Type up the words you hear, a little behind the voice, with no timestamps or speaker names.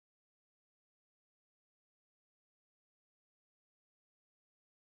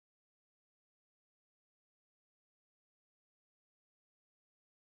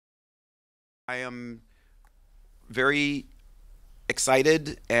I am very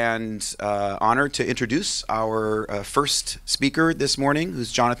excited and honored to introduce our first speaker this morning,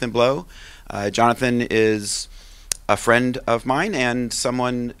 who's Jonathan Blow. Jonathan is a friend of mine and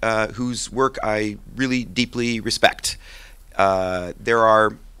someone whose work I really deeply respect. There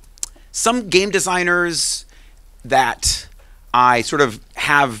are some game designers that I sort of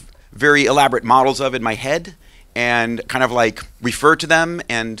have very elaborate models of in my head and kind of like refer to them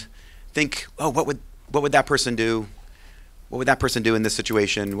and think, oh, what would that person do? What would that person do in this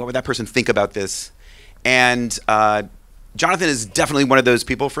situation? What would that person think about this? And Jonathan is definitely one of those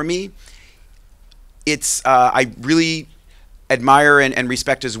people for me. I really admire and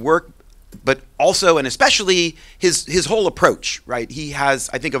respect his work, but also and especially his whole approach, right? He has,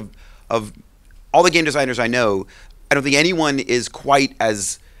 I think of all the game designers I know, I don't think anyone is quite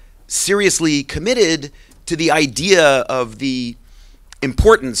as seriously committed to the idea of the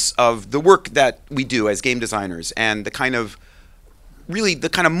importance of the work that we do as game designers and the kind of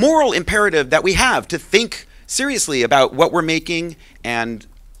moral imperative that we have to think seriously about what we're making and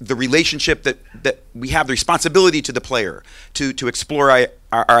the relationship that we have, the responsibility to the player to explore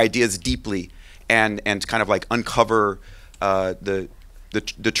our ideas deeply and kind of like uncover the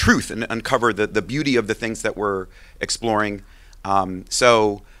truth and uncover the beauty of the things that we're exploring.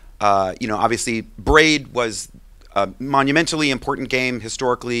 Obviously Braid was a monumentally important game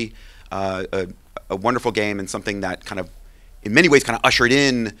historically, a wonderful game and something that kind of, in many ways, kind of ushered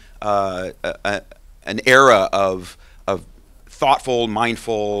in an era of thoughtful,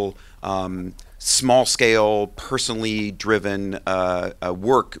 mindful, small-scale, personally driven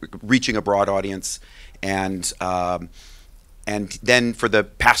work reaching a broad audience. And then for the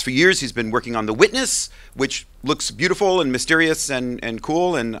past few years, he's been working on The Witness, which looks beautiful and mysterious and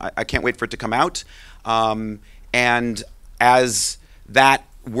cool, and I can't wait for it to come out. And as that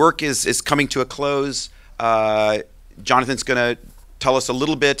work is coming to a close, Jonathan's going to tell us a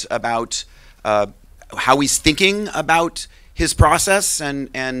little bit about how he's thinking about his process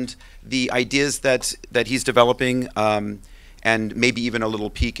and the ideas that he's developing, and maybe even a little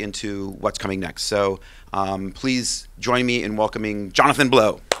peek into what's coming next. So please join me in welcoming Jonathan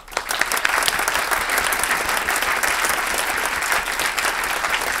Blow.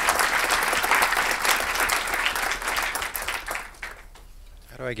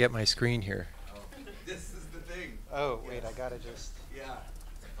 How do I get my screen here? Oh, this is the thing. Oh, wait, I gotta just... Yeah.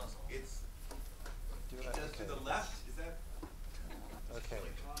 It's just okay. to the left. Is that? Okay.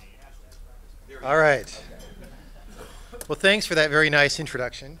 All right. Okay. Well, thanks for that very nice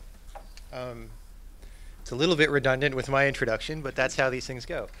introduction. It's a little bit redundant with my introduction, but that's how these things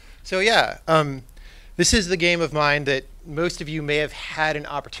go. So yeah, this is the game of mine that most of you may have had an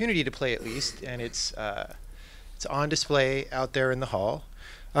opportunity to play at least, and it's on display out there in the hall.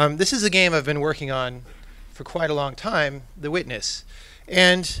 This is a game I've been working on for quite a long time, The Witness.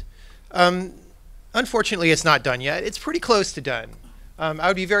 And unfortunately, it's not done yet. It's pretty close to done. I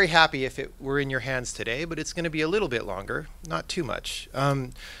would be very happy if it were in your hands today, but it's going to be a little bit longer, not too much.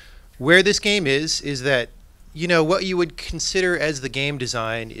 Where this game is that, you know, what you would consider as the game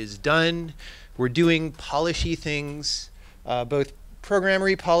design is done. We're doing polishy things, both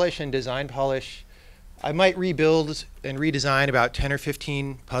programmery polish and design polish. I might rebuild and redesign about 10 or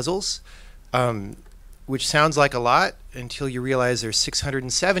 15 puzzles, which sounds like a lot until you realize there's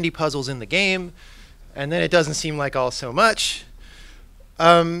 670 puzzles in the game, and then it doesn't seem like all so much.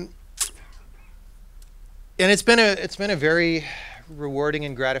 And it's been a very rewarding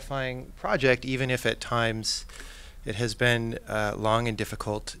and gratifying project, even if at times it has been long and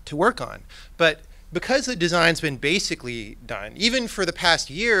difficult to work on. But because the design's been basically done, even for the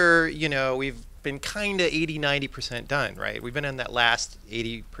past year, you know, we've been kind of 80–90% done, right? We've been in that last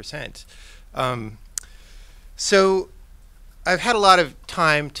 80%. So I've had a lot of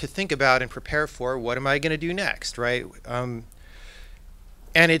time to think about and prepare for what am I going to do next, right? And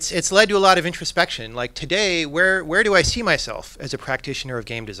it's led to a lot of introspection. Like today, where do I see myself as a practitioner of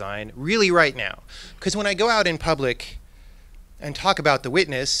game design really right now? Because when I go out in public and talk about The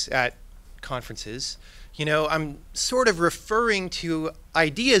Witness at conferences, you know, I'm sort of referring to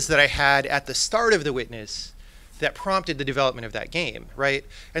ideas that I had at the start of The Witness that prompted the development of that game, right?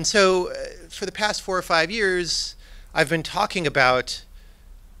 And so for the past 4 or 5 years, I've been talking about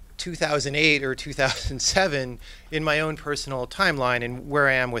 2008 or 2007 in my own personal timeline and where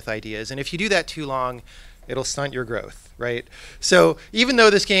I am with ideas. And if you do that too long, it'll stunt your growth, right? So even though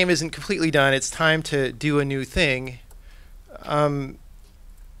this game isn't completely done, it's time to do a new thing.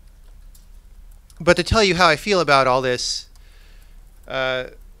 But to tell you how I feel about all this,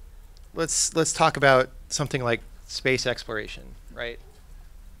 let's talk about something like space exploration, right?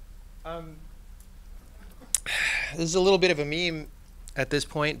 this is a little bit of a meme at this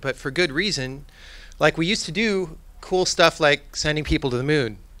point, but for good reason. Like, we used to do cool stuff like sending people to the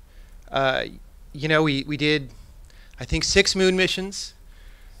moon. We did, I think, 6 moon missions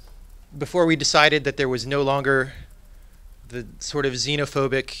before we decided that there was no longer the sort of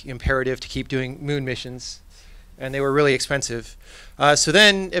xenophobic imperative to keep doing moon missions, and they were really expensive. So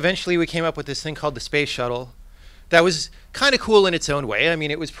then eventually we came up with this thing called the space shuttle. That was kind of cool in its own way. I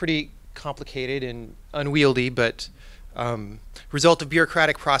mean, it was pretty complicated and unwieldy, but result of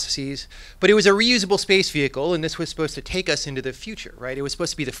bureaucratic processes. But it was a reusable space vehicle, and this was supposed to take us into the future, right? It was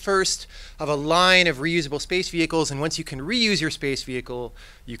supposed to be the first of a line of reusable space vehicles, and once you can reuse your space vehicle,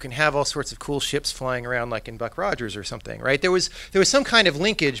 you can have all sorts of cool ships flying around like in Buck Rogers or something, right? There was some kind of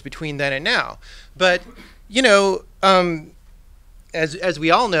linkage between then and now. But, as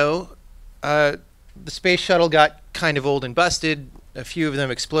we all know, the space shuttle got kind of old and busted. A few of them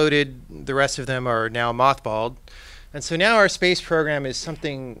exploded. The rest of them are now mothballed. And so now our space program is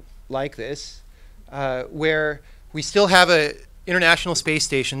something like this, where we still have a international space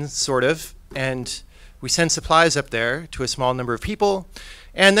station, sort of, and we send supplies up there to a small number of people.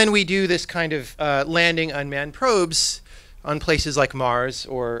 And then we do this kind of landing unmanned probes on places like Mars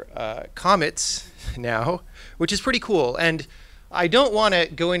or comets now, which is pretty cool. And I don't want to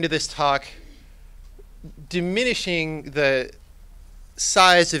go into this talk diminishing the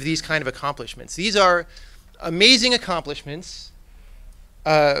size of these kind of accomplishments. These are amazing accomplishments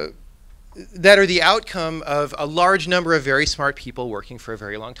that are the outcome of a large number of very smart people working for a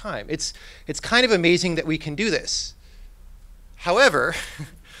very long time. It's kind of amazing that we can do this. However,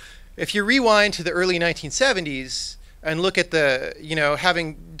 if you rewind to the early 1970s and look at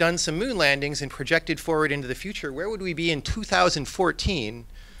having done some moon landings and projected forward into the future, where would we be in 2014?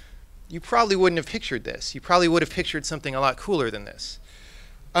 You probably wouldn't have pictured this. You probably would have pictured something a lot cooler than this.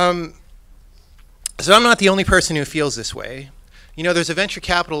 So I'm not the only person who feels this way. There's a venture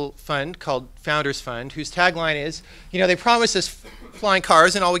capital fund called Founders Fund, whose tagline is, they promised us flying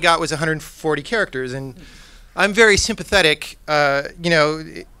cars, and all we got was 140 characters. And I'm very sympathetic.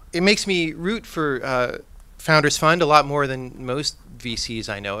 It makes me root for Founders Fund a lot more than most VCs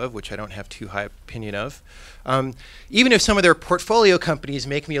I know of, which I don't have too high opinion of. Even if some of their portfolio companies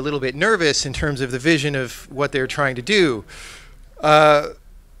make me a little bit nervous in terms of the vision of what they're trying to do.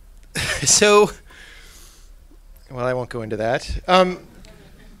 Well, I won't go into that.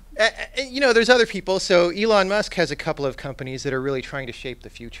 There's other people. So Elon Musk has a couple of companies that are really trying to shape the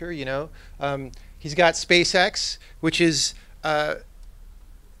future. He's got SpaceX, which is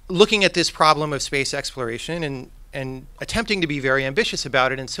looking at this problem of space exploration and attempting to be very ambitious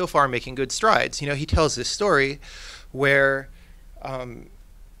about it, and so far making good strides. He tells this story where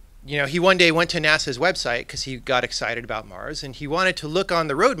he one day went to NASA's website because he got excited about Mars, and he wanted to look on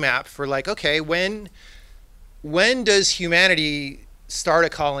the roadmap for okay, when does humanity start a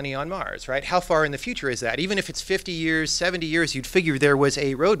colony on Mars, right? How far in the future is that? Even if it's 50 years, 70 years, you'd figure there was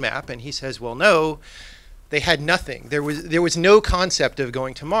a roadmap. And he says, well, no, they had nothing. There was no concept of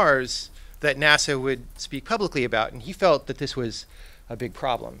going to Mars that NASA would speak publicly about. And he felt that this was a big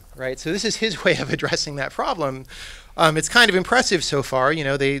problem, right? So this is his way of addressing that problem. It's kind of impressive so far.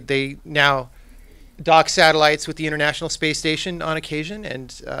 They now dock satellites with the International Space Station on occasion,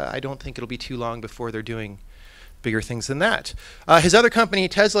 and I don't think it'll be too long before they're doing bigger things than that. His other company,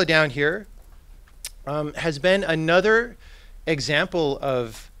 Tesla, down here, has been another example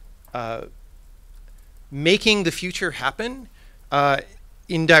of making the future happen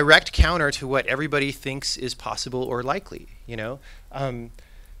in direct counter to what everybody thinks is possible or likely.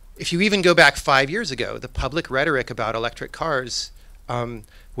 If you even go back 5 years ago, the public rhetoric about electric cars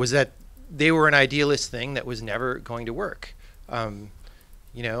was that they were an idealist thing that was never going to work. I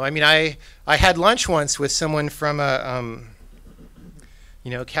had lunch once with someone from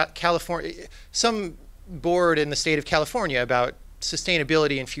California, some board in the state of California about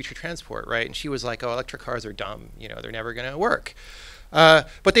sustainability and future transport, right? And she was like, "Oh, electric cars are dumb. They're never going to work."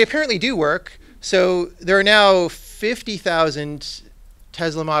 But they apparently do work. So there are now 50,000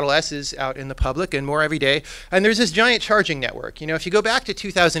 Tesla Model S's out in the public, and more every day. And there's this giant charging network. If you go back to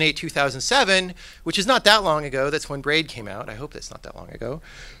 2008, 2007, which is not that long ago, that's when Braid came out. I hope that's not that long ago.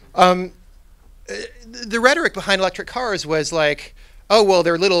 The rhetoric behind electric cars was like, oh, well,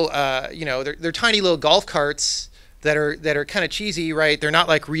 they're little, they're tiny little golf carts that are kind of cheesy, right? They're not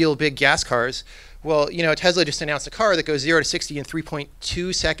like real big gas cars. Well, Tesla just announced a car that goes 0 to 60 in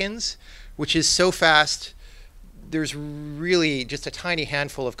 3.2 seconds, which is so fast. There's really just a tiny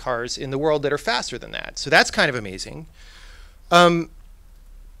handful of cars in the world that are faster than that. So that's kind of amazing. And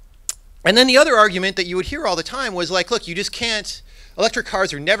then the other argument that you would hear all the time was like, look, you just can't, electric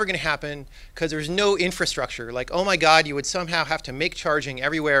cars are never going to happen because there's no infrastructure. Like, oh my God, you would somehow have to make charging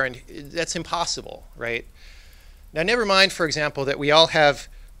everywhere, and that's impossible, right? Now, never mind, for example, that we all have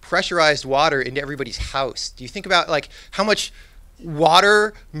pressurized water into everybody's house. Do you think about like how much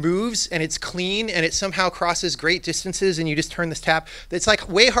water moves and it's clean and it somehow crosses great distances and you just turn this tap? It's like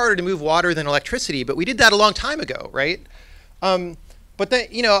way harder to move water than electricity, but we did that a long time ago, right? But then,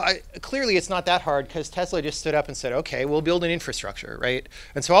 you know, clearly it's not that hard because Tesla just stood up and said, okay, we'll build an infrastructure, right?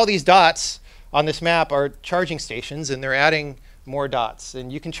 And so all these dots on this map are charging stations, and they're adding more dots.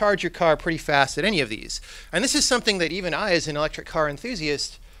 And you can charge your car pretty fast at any of these. And this is something that even I, as an electric car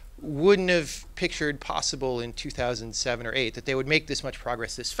enthusiast, wouldn't have pictured possible in 2007 or 8, that they would make this much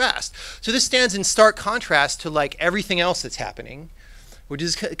progress this fast. So this stands in stark contrast to like everything else that's happening, which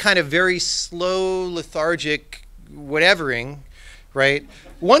is kind of very slow, lethargic, whatevering, right?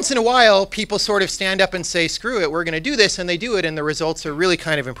 Once in a while, people sort of stand up and say, screw it, we're going to do this, and they do it, and the results are really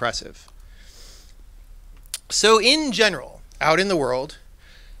kind of impressive. So in general, out in the world,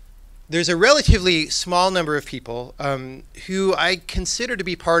 there's a relatively small number of people who I consider to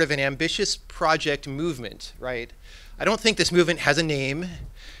be part of an ambitious project movement, right? I don't think this movement has a name.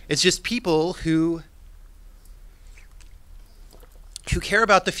 It's just people who care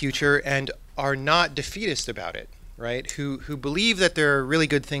about the future and are not defeatist about it, right? Who believe that there are really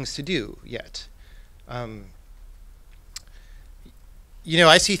good things to do yet. You know,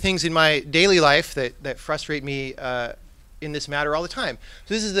 I see things in my daily life that frustrate me in this matter all the time.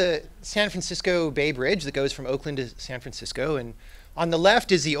 So this is the San Francisco Bay Bridge that goes from Oakland to San Francisco. And on the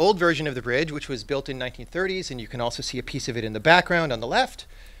left is the old version of the bridge, which was built in 1930s. And you can also see a piece of it in the background on the left.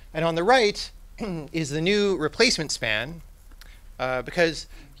 And on the right is the new replacement span. Because,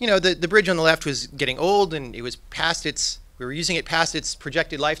 you know, the bridge on the left was getting old, and it was past its, we were using it past its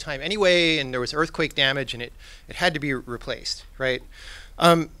projected lifetime anyway, and there was earthquake damage, and it had to be replaced, right?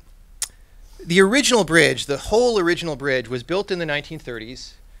 The original bridge, the whole original bridge, was built in the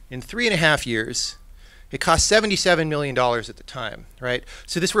 1930s in 3.5 years. It cost $77 million at the time, right?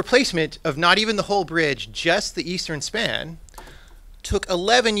 So this replacement of not even the whole bridge, just the eastern span, took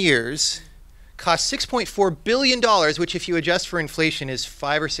 11 years, cost $6.4 billion, which if you adjust for inflation is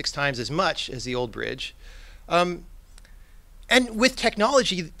 5 or 6 times as much as the old bridge. And with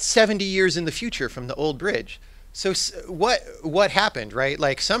technology 70 years in the future from the old bridge. So what happened, right?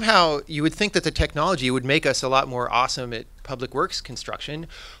 Like somehow you would think that the technology would make us a lot more awesome at public works construction,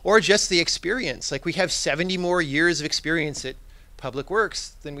 or just the experience. Like we have 70 more years of experience at public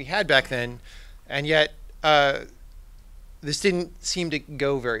works than we had back then, and yet this didn't seem to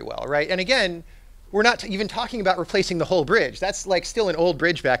go very well, right? And again, we're not even talking about replacing the whole bridge. That's like still an old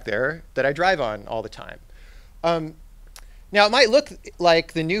bridge back there that I drive on all the time. Now, it might look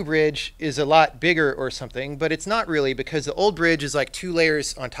like the new bridge is a lot bigger or something, but it's not really, because the old bridge is like 2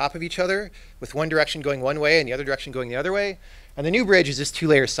 layers on top of each other, with one direction going one way and the other direction going the other way. And the new bridge is just 2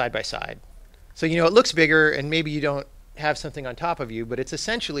 layers side by side. So, you know, it looks bigger, and maybe you don't have something on top of you, but it's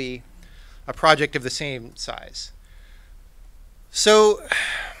essentially a project of the same size. So,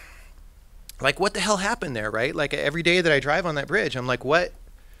 like, what the hell happened there, right? Like, every day that I drive on that bridge, I'm like, what?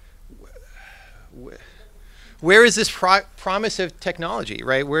 Where is this promise of technology,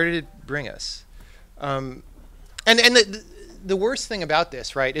 right? Where did it bring us? And the worst thing about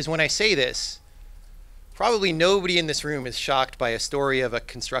this, right, is when I say this, probably nobody in this room is shocked by a story of a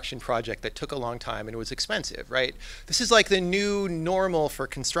construction project that took a long time and was expensive, right? This is like the new normal for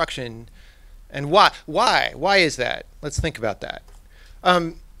construction. And why? Why is that? Let's think about that.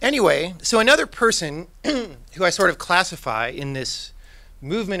 Anyway, so another person who I sort of classify in this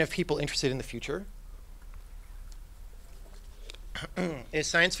movement of people interested in the future is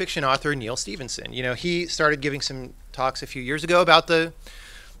science fiction author Neal Stephenson. You know, he started giving some talks a few years ago about the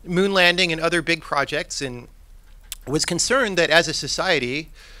moon landing and other big projects, and was concerned that as a society,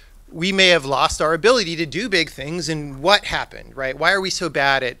 we may have lost our ability to do big things. And what happened, right? Why are we so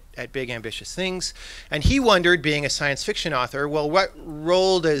bad at big, ambitious things? And he wondered, being a science fiction author, well, what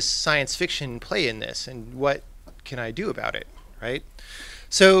role does science fiction play in this? And what can I do about it, right?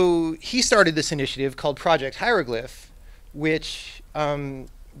 So he started this initiative called Project Hieroglyph, which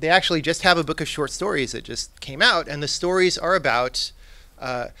they actually just have a book of short stories that just came out. And the stories are about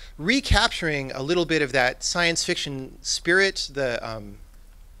recapturing a little bit of that science fiction spirit, the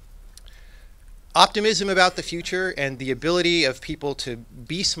optimism about the future, and the ability of people to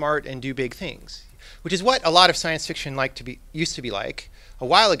be smart and do big things, which is what a lot of science fiction used to be like a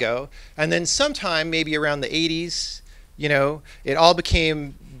while ago. And then sometime, maybe around the 80s, you know, it all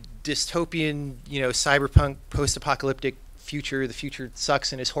became dystopian, you know, cyberpunk, post-apocalyptic future. The future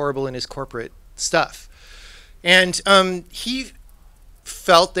sucks and is horrible and is corporate stuff. And he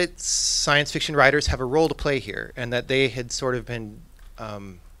felt that science fiction writers have a role to play here, and that they had sort of been, I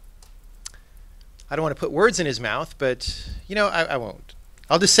don't want to put words in his mouth, but I won't.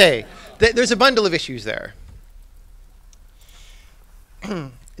 I'll just say that there's a bundle of issues there.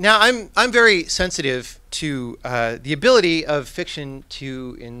 Now, I'm very sensitive to the ability of fiction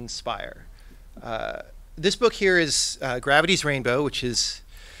to inspire. This book here is Gravity's Rainbow, which is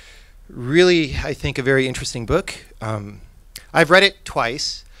really, I think, a very interesting book. I've read it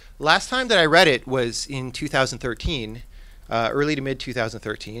twice. Last time that I read it was in 2013, early to mid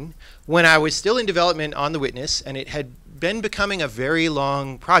 2013, when I was still in development on The Witness, and it had been becoming a very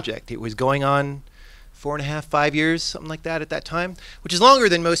long project. It was going on 4.5, 5 years, something like that at that time, which is longer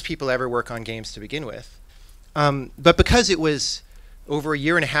than most people ever work on games to begin with. But because it was over 1.5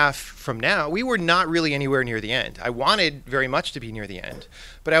 years from now, we were not really anywhere near the end. I wanted very much to be near the end,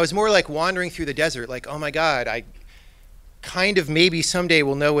 but I was more like wandering through the desert, like, oh my God, I kind of maybe someday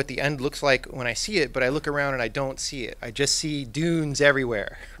will know what the end looks like when I see it, but I look around and I don't see it. I just see dunes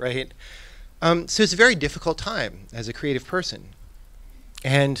everywhere, right? So it's a very difficult time as a creative person.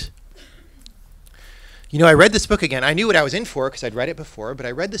 And I read this book again. I knew what I was in for because I'd read it before, but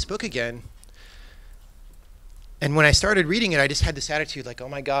I read this book again. And when I started reading it, I just had this attitude like, oh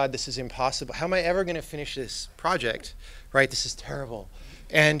my God, this is impossible. How am I ever going to finish this project? Right? This is terrible.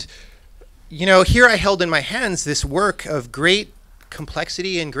 And, here I held in my hands this work of great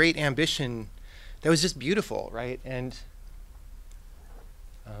complexity and great ambition that was just beautiful, right? And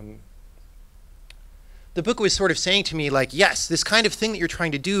the book was sort of saying to me, like, yes, this kind of thing that you're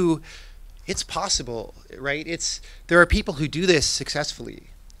trying to do, it's possible, right? There are people who do this successfully.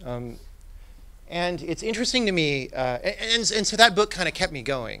 And it's interesting to me, and so that book kind of kept me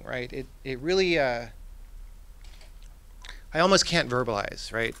going, right? It really, I almost can't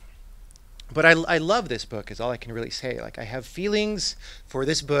verbalize, right? But I love this book is all I can really say. Like, I have feelings for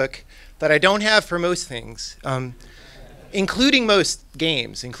this book that I don't have for most things, including most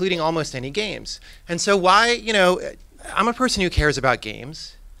games, including almost any games. And so why, I'm a person who cares about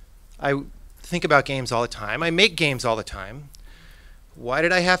games. I think about games all the time. I make games all the time. Why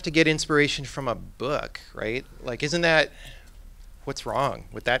did I have to get inspiration from a book, right? Like, what's wrong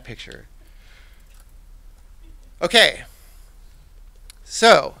with that picture? Okay.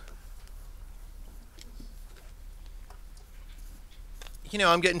 So,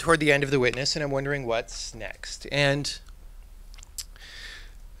 I'm getting toward the end of The Witness, and I'm wondering what's next. And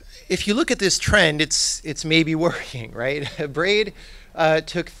if you look at this trend, it's maybe working, right? Braid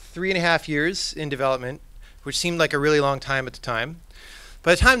took 3.5 years in development, which seemed like a really long time at the time.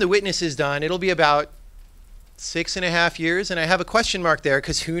 By the time The Witness is done, it'll be about 6.5 years, and I have a question mark there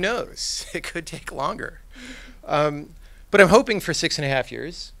because who knows? It could take longer. But I'm hoping for 6.5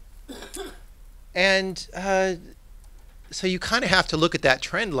 years. And so you kind of have to look at that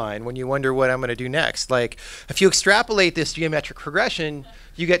trend line when you wonder what I'm going to do next. Like, if you extrapolate this geometric progression,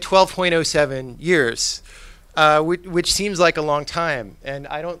 you get 12.07 years, which seems like a long time. And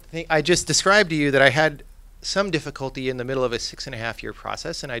I just described to you that I had some difficulty in the middle of a 6.5 year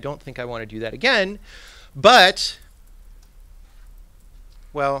process, and I don't think I want to do that again. But,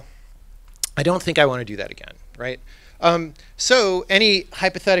 well, I don't think I want to do that again, right? So any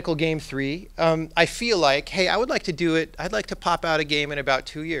hypothetical game 3, I feel like, hey, I would like to do it. I'd like to pop out a game in about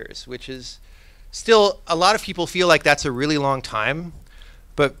 2 years, which is still, a lot of people feel like that's a really long time.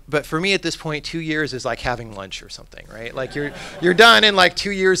 But for me at this point, 2 years is like having lunch or something, right? Like you're done and like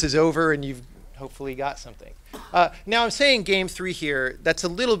 2 years is over and you've hopefully got something. Now I'm saying game 3 here. That's a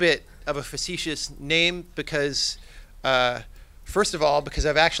little bit of a facetious name because, first of all, because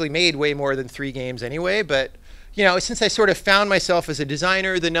I've actually made way more than 3 games anyway. But since I sort of found myself as a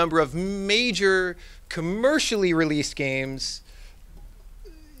designer, the number of major commercially released games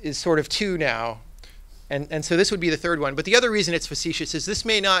is sort of 2 now. And so this would be the 3rd one. But the other reason it's facetious is this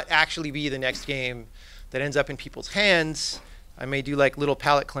may not actually be the next game that ends up in people's hands. I may do like little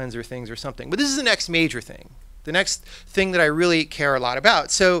palette cleanser things or something. But this is the next major thing, the next thing that I really care a lot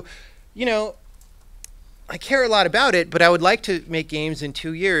about. So, I care a lot about it, but I would like to make games in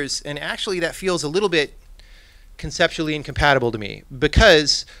 2 years. And actually that feels a little bit conceptually incompatible to me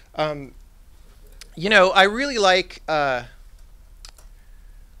because, I really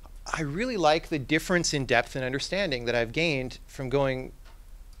like the difference in depth and understanding that I've gained from going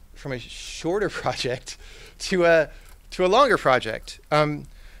from a shorter project to a longer project.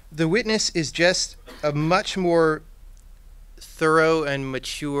 The Witness is just a much more thorough and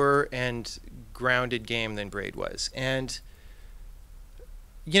mature and grounded game than Braid was. And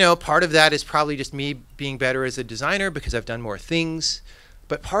part of that is probably just me being better as a designer because I've done more things.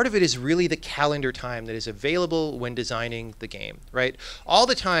 but part of it is really the calendar time that is available when designing the game, right? All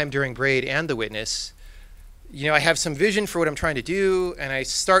the time during Braid and The Witness, I have some vision for what I'm trying to do, and I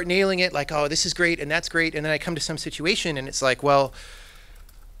start nailing it, like, oh, this is great, and that's great, and then I come to some situation, and it's like, well,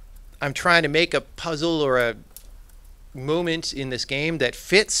 I'm trying to make a puzzle or a moment in this game that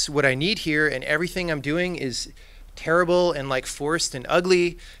fits what I need here, and everything I'm doing is terrible and like forced and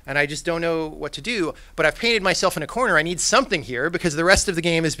ugly, and I just don't know what to do. But I've painted myself in a corner. I need something here because the rest of the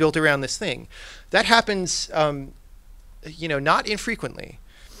game is built around this thing. That happens, not infrequently.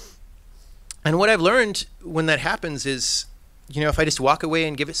 And what I've learned when that happens is, if I just walk away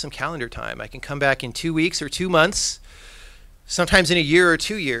and give it some calendar time, I can come back in 2 weeks or 2 months, sometimes in a year or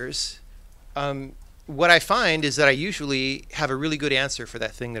 2 years. What I find is that I usually have a really good answer for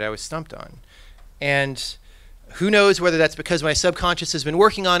that thing that I was stumped on. And who knows whether that's because my subconscious has been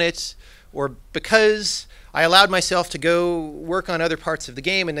working on it, or because I allowed myself to go work on other parts of the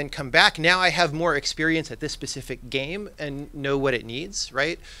game and then come back. Now I have more experience at this specific game and know what it needs,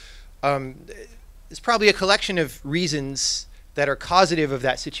 right? It's probably a collection of reasons that are causative of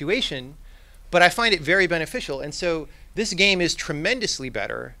that situation, but I find it very beneficial. And so this game is tremendously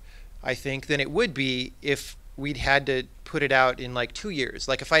better, I think, than it would be if we'd had to put it out in like 2 years.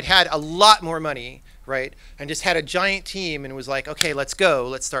 Like if I'd had a lot more money, right, and just had a giant team and was like, okay, let's go,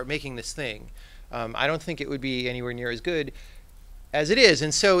 let's start making this thing. I don't think it would be anywhere near as good as it is.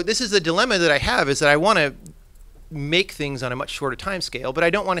 And so this is the dilemma that I have, is that I want to make things on a much shorter time scale, but I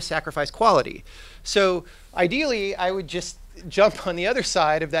don't want to sacrifice quality. So ideally, I would just jump on the other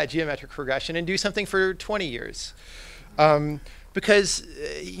side of that geometric progression and do something for 20 years. Because,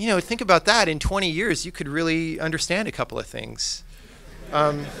 think about that. In 20 years, you could really understand a couple of things.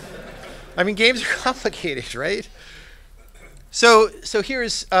 Games are complicated, right? So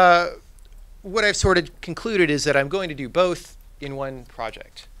here's what I've sort of concluded is that I'm going to do both in one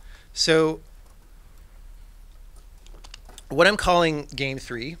project. So what I'm calling Game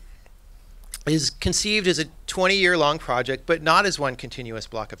 3 is conceived as a 20-year-long project, but not as one continuous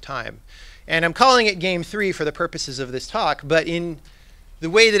block of time. And I'm calling it Game 3 for the purposes of this talk, but in the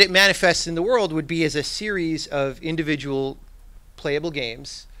way that it manifests in the world would be as a series of individual playable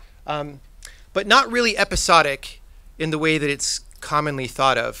games, but not really episodic in the way that it's commonly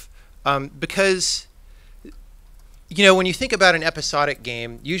thought of. Because, when you think about an episodic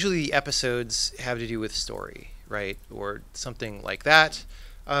game, usually the episodes have to do with story, right? Or something like that.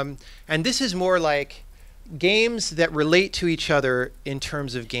 And this is more like games that relate to each other in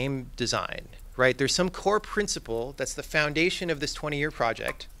terms of game design, right? There's some core principle that's the foundation of this 20-year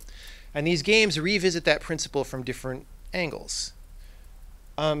project, and these games revisit that principle from different angles,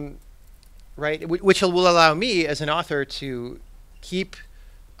 right? Which will allow me as an author to keep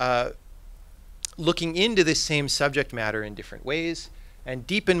looking into this same subject matter in different ways and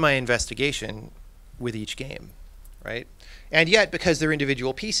deepen my investigation with each game, right? And yet, because they're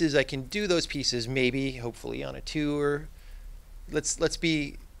individual pieces, I can do those pieces maybe, hopefully, on a 2, or let's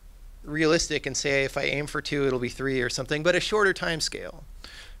be realistic and say if I aim for 2, it'll be 3 or something, but a shorter time scale,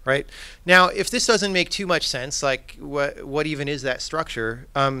 right? Now, if this doesn't make too much sense, like what even is that structure?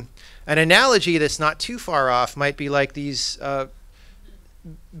 An analogy that's not too far off might be like these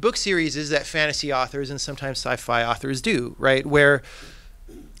book series that fantasy authors and sometimes sci-fi authors do, right? Where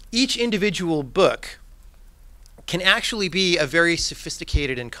each individual book can actually be a very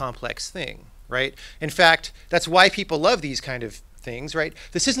sophisticated and complex thing, right? In fact, that's why people love these kind of things, right?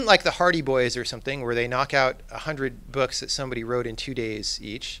 This isn't like the Hardy Boys or something where they knock out 100 books that somebody wrote in 2 days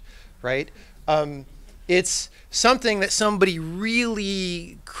each, right? It's something that somebody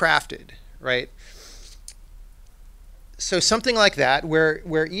really crafted, right? So something like that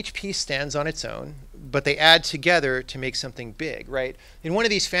where each piece stands on its own, but they add together to make something big, right? In one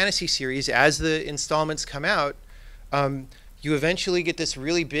of these fantasy series, as the installments come out, you eventually get this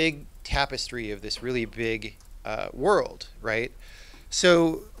really big tapestry of this really big world, right?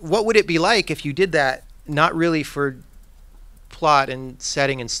 So what would it be like if you did that, not really for plot and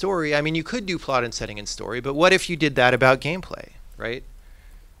setting and story? I mean, you could do plot and setting and story, but what if you did that about gameplay, right?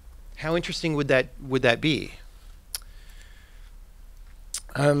 How interesting would that be?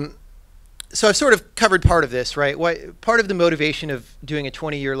 So I've sort of covered part of this, right? Part of the motivation of doing a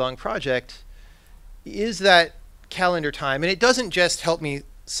 20-year-long project is that calendar time, and it doesn't just help me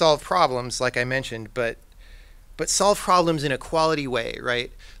solve problems like I mentioned, but solve problems in a quality way,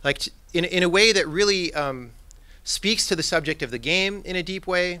 right? Like in a way that really speaks to the subject of the game in a deep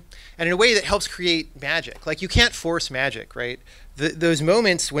way, and in a way that helps create magic. Like you can't force magic, right? Those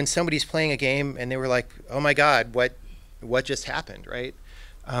moments when somebody's playing a game and they were like, "Oh my God, what just happened?" Right?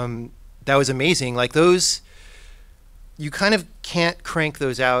 That was amazing. Like those, you kind of can't crank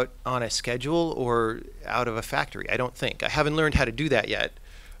those out on a schedule or out of a factory, I don't think. I haven't learned how to do that yet.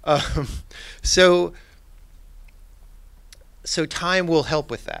 So time will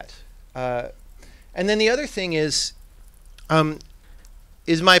help with that. And then the other thing is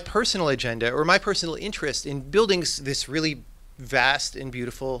my personal agenda or my personal interest in building this really vast and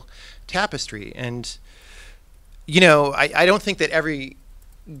beautiful tapestry. And, you know, I don't think that every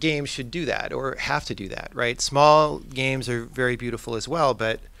game should do that or have to do that, right? Small games are very beautiful as well,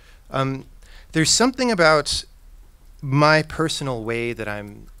 but there's something about my personal way that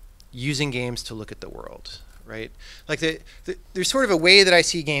I'm using games to look at the world, right? Like there's sort of a way that I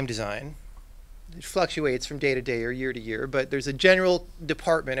see game design. It fluctuates from day to day or year to year, but there's a general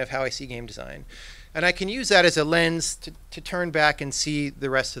department of how I see game design. And I can use that as a lens to turn back and see the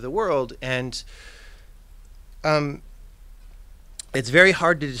rest of the world. And it's very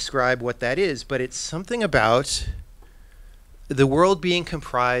hard to describe what that is, but it's something about the world being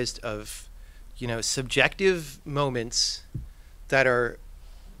comprised of, you know, subjective moments that are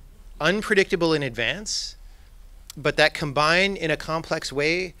unpredictable in advance, but that combine in a complex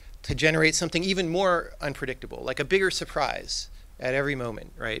way to generate something even more unpredictable, like a bigger surprise at every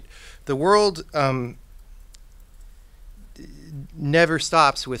moment, right? The world never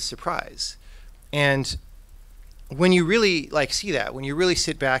stops with surprise. And when you really see that, when you really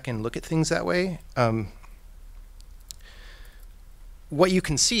sit back and look at things that way, what you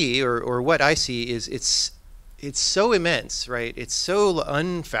can see, or what I see, is it's so immense, right? It's so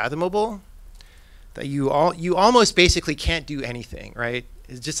unfathomable that you almost basically can't do anything, right?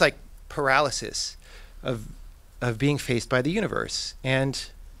 It's just like paralysis of being faced by the universe. And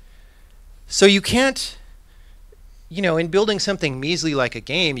so you can't, you know, in building something measly like a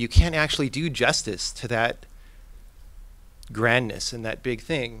game, you can't actually do justice to that grandness and that big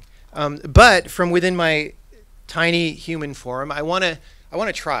thing. But from within my tiny human form, I want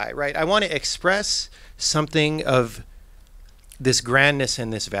to try, right? I want to express something of this grandness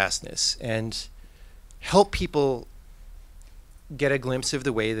and this vastness and help people get a glimpse of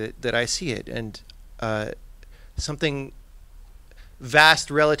the way that I see it, and something vast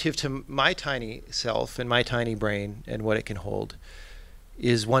relative to my tiny self and my tiny brain and what it can hold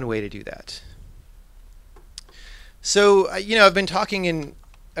is one way to do that. So, you know, I've been talking in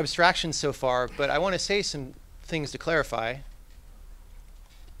abstractions so far, but I want to say some things to clarify.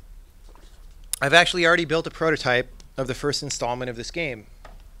 I've actually already built a prototype of the first installment of this game.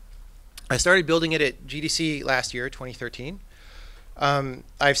 I started building it at GDC last year, 2013.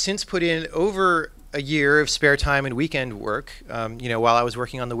 I've since put in over a year of spare time and weekend work. You know, while I was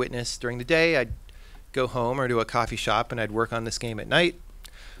working on The Witness during the day, I'd go home or to a coffee shop and I'd work on this game at night.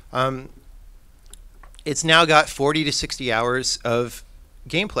 It's now got 40 to 60 hours of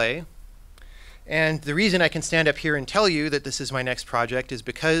gameplay. And the reason I can stand up here and tell you that this is my next project is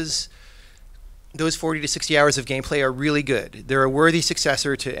because those 40 to 60 hours of gameplay are really good. They're a worthy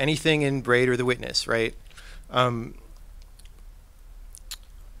successor to anything in Braid or The Witness, right?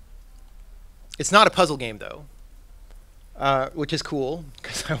 It's not a puzzle game, though, which is cool,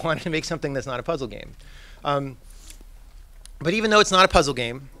 because I wanted to make something that's not a puzzle game. But even though it's not a puzzle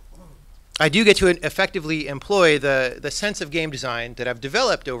game, I do get to effectively employ the sense of game design that I've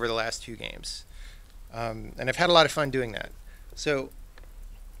developed over the last 2 games. And I've had a lot of fun doing that. So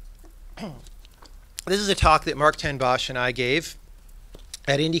this is a talk that Mark Ten Bosch and I gave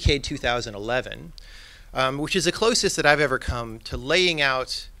at IndieCade 2011, which is the closest that I've ever come to laying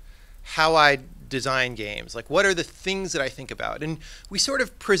out how I design games. Like, what are the things that I think about? And we sort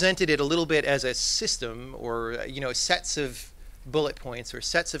of presented it a little bit as a system, or, you know, sets of bullet points or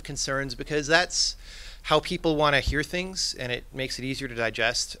sets of concerns, because that's how people want to hear things and it makes it easier to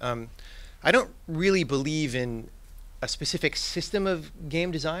digest. I don't really believe in a specific system of game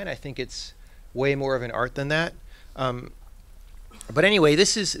design. I think it's way more of an art than that. But anyway,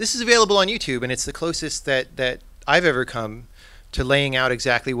 this is available on YouTube, and it's the closest that I've ever come to laying out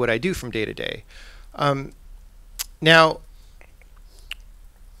exactly what I do from day to day. Now,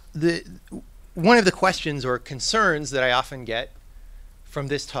 one of the questions or concerns that I often get from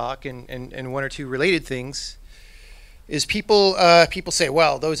this talk and one or two related things is people say,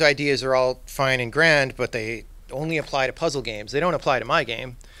 well, those ideas are all fine and grand, but they only apply to puzzle games. They don't apply to my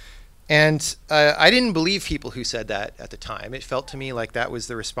game. And I didn't believe people who said that at the time. It felt to me like that was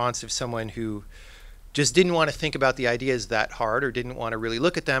the response of someone who just didn't want to think about the ideas that hard, or didn't want to really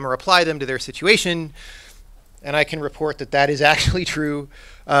look at them or apply them to their situation. And I can report that that is actually true,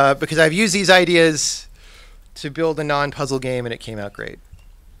 because I've used these ideas to build a non-puzzle game, and it came out great.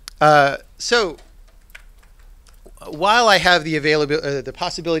 So while I have the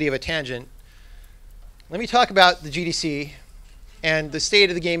possibility of a tangent, let me talk about the GDC and the state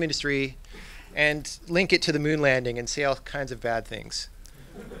of the game industry and link it to the moon landing and say all kinds of bad things.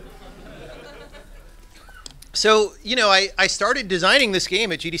 So, you know, I started designing this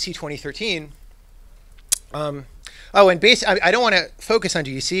game at GDC 2013. Oh, and I don't want to focus on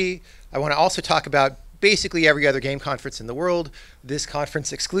GDC. I want to also talk about basically every other game conference in the world. This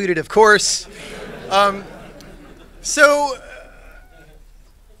conference excluded, of course. So,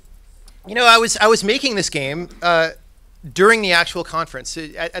 you know, I was making this game during the actual conference.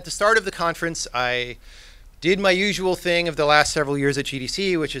 At the start of the conference, I did my usual thing of the last several years at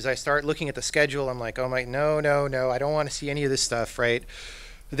GDC, which is I start looking at the schedule. I'm like, oh my, no, I don't want to see any of this stuff, right?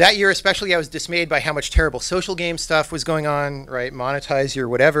 That year especially, I was dismayed by how much terrible social game stuff was going on, right? Monetize your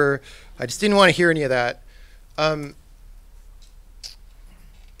whatever. I just didn't want to hear any of that. And,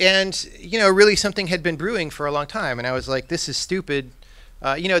 you know, really something had been brewing for a long time. And I was like, this is stupid.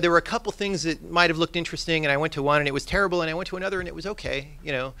 You know, there were a couple things that might have looked interesting, and I went to one and it was terrible, and I went to another and it was okay,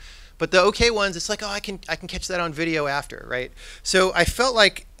 you know. But the okay ones, it's like, oh, I can catch that on video after, right? So I felt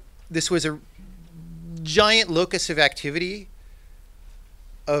like this was a giant locus of activity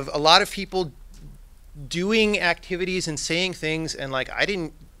of a lot of people doing activities and saying things, and like I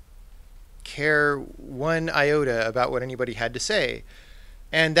didn't care one iota about what anybody had to say.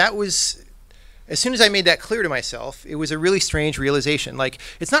 And that was, as soon as I made that clear to myself, it was a really strange realization. Like,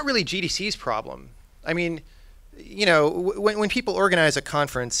 it's not really GDC's problem. I mean, you know, when people organize a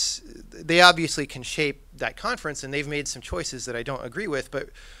conference, they obviously can shape that conference, and they've made some choices that I don't agree with. But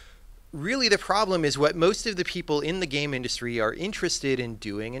really the problem is what most of the people in the game industry are interested in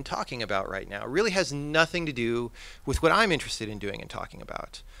doing and talking about right now. It really has nothing to do with what I'm interested in doing and talking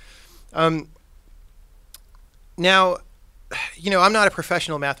about. Now, you know, I'm not a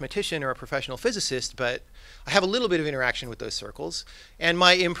professional mathematician or a professional physicist, but I have a little bit of interaction with those circles. And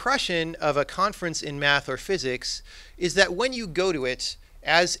my impression of a conference in math or physics is that when you go to it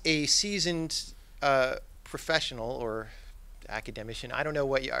as a seasoned professional or academician, I don't know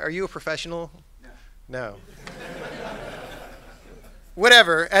what are you a professional? No.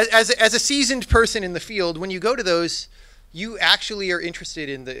 Whatever. As a seasoned person in the field, when you go to those, you actually are interested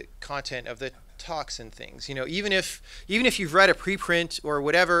in the content of the talks and things. You know, even if you've read a preprint or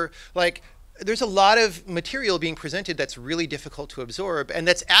whatever, like there's a lot of material being presented that's really difficult to absorb, and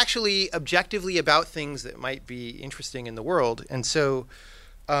that's actually objectively about things that might be interesting in the world. And so,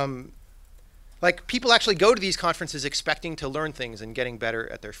 like, people actually go to these conferences expecting to learn things and getting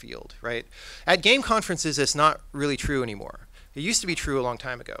better at their field, right? At game conferences, it's not really true anymore. It used to be true a long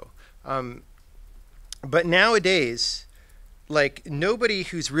time ago. But nowadays, like, nobody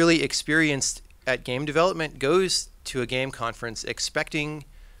who's really experienced at game development goes to a game conference expecting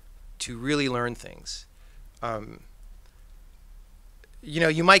to really learn things. You know,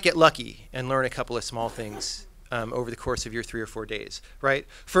 you might get lucky and learn a couple of small things over the course of your 3 or 4 days, right?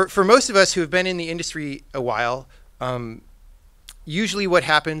 For most of us who have been in the industry a while, usually what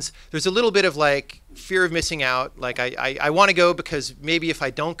happens, there's a little bit of like fear of missing out. Like I want to go because maybe if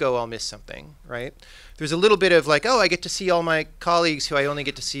I don't go, I'll miss something, right? There's a little bit of like, oh, I get to see all my colleagues who I only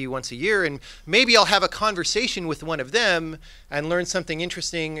get to see once a year, and maybe I'll have a conversation with one of them and learn something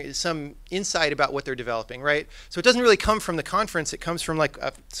interesting, some insight about what they're developing, right? So it doesn't really come from the conference. It comes from like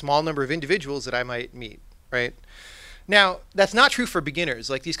a small number of individuals that I might meet, right? Now, that's not true for beginners.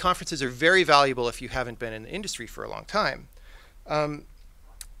 Like, these conferences are very valuable if you haven't been in the industry for a long time.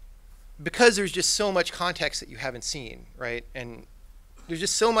 Because there's just so much context that you haven't seen, right? And there's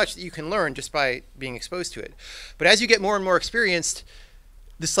just so much that you can learn just by being exposed to it. But as you get more and more experienced,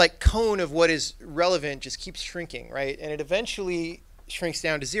 this like cone of what is relevant just keeps shrinking, right? And it eventually shrinks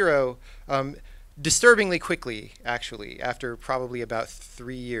down to zero, disturbingly quickly, actually, after probably about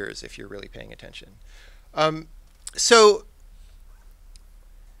 3 years, if you're really paying attention. But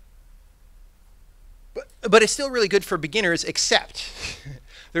it's still really good for beginners, except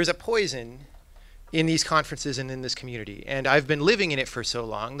there's a poison in these conferences and in this community. And I've been living in it for so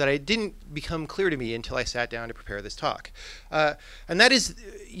long that it didn't become clear to me until I sat down to prepare this talk. And that is,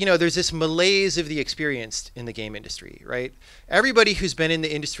 you know, there's this malaise of the experienced in the game industry, right? Everybody who's been in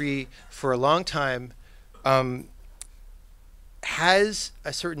the industry for a long time has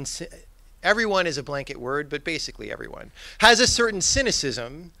a certain, everyone is a blanket word, but basically everyone, has a certain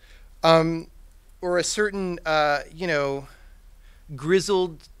cynicism or a certain, you know,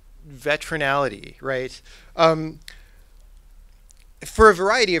 grizzled veteranality, right? For a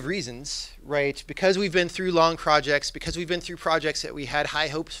variety of reasons, right? Because we've been through long projects, because we've been through projects that we had high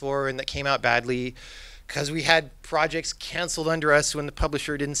hopes for and that came out badly, because we had projects canceled under us when the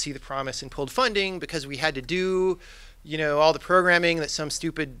publisher didn't see the promise and pulled funding, because we had to do you know, all the programming that some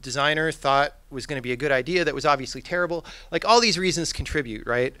stupid designer thought was going to be a good idea that was obviously terrible. Like, all these reasons contribute,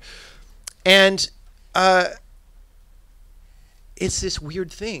 right? And it's this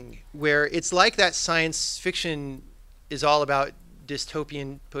weird thing where it's like that science fiction is all about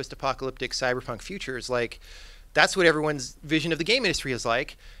dystopian, post-apocalyptic, cyberpunk futures. Like, that's what everyone's vision of the game industry is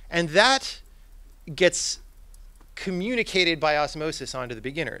like. And that gets communicated by osmosis onto the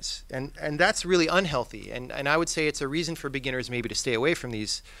beginners. And that's really unhealthy. And I would say it's a reason for beginners maybe to stay away from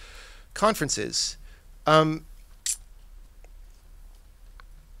these conferences.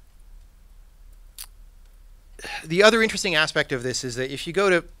 The other interesting aspect of this is that if you go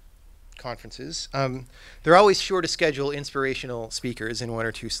to conferences, they're always sure to schedule inspirational speakers in 1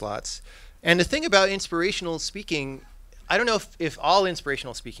 or 2 slots. And the thing about inspirational speaking, I don't know if all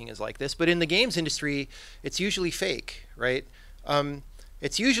inspirational speaking is like this, but in the games industry, it's usually fake, right?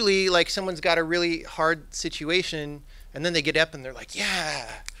 It's usually like someone's got a really hard situation, and then they get up and they're like, yeah,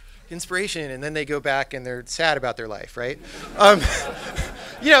 inspiration, and then they go back and they're sad about their life, right?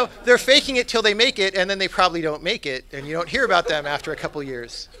 You know, they're faking it till they make it, and then they probably don't make it, and you don't hear about them after a couple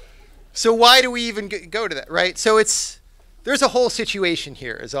years. So why do we even go to that, right? So there's a whole situation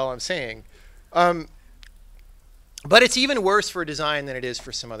here, is all I'm saying. But it's even worse for design than it is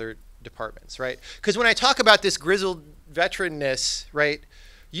for some other departments, right? Because when I talk about this grizzled veteranness, right,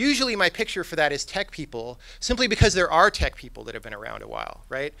 usually my picture for that is tech people, simply because there are tech people that have been around a while,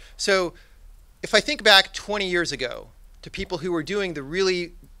 right? So if I think back 20 years ago to people who were doing the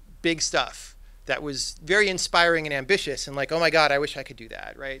really big stuff that was very inspiring and ambitious and like, oh my God, I wish I could do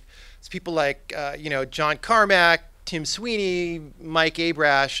that, right? It's people like, you know, John Carmack, Tim Sweeney, Mike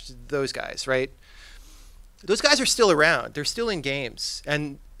Abrash, those guys, right? Those guys are still around. They're still in games,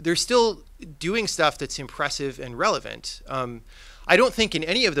 and they're still doing stuff that's impressive and relevant. I don't think in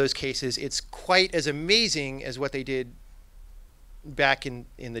any of those cases it's quite as amazing as what they did back in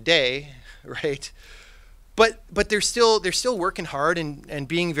the day, right? But they're still working hard and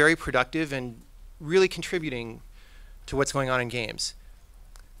being very productive and really contributing to what's going on in games.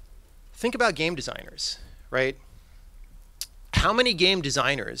 Think about game designers, right? How many game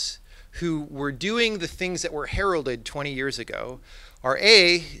designers who were doing the things that were heralded 20 years ago are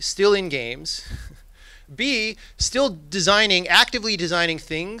A, still in games, B, still actively designing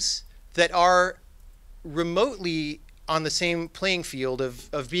things that are remotely on the same playing field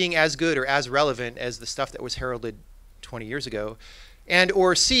of being as good or as relevant as the stuff that was heralded 20 years ago, and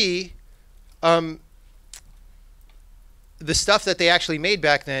or C, the stuff that they actually made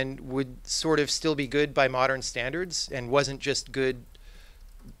back then would sort of still be good by modern standards and wasn't just good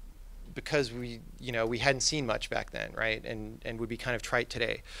because we hadn't seen much back then, right? And would be kind of trite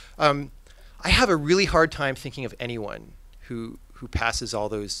today. I have a really hard time thinking of anyone who passes all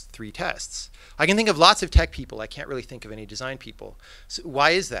those 3 tests. I can think of lots of tech people. I can't really think of any design people. So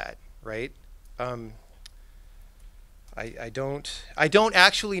why is that, right? I don't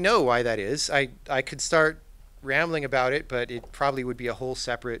actually know why that is. I could start rambling about it, but it probably would be a whole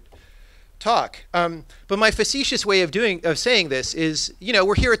separate talk. But my facetious way of saying this is, you know,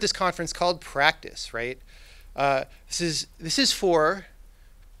 we're here at this conference called Practice, right? This is for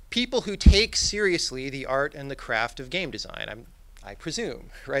people who take seriously the art and the craft of game design. I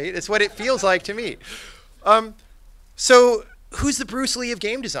presume, right? It's what it feels like to me. So who's the Bruce Lee of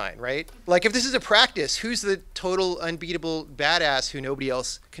game design, right? Like, if this is a practice, who's the total unbeatable badass who nobody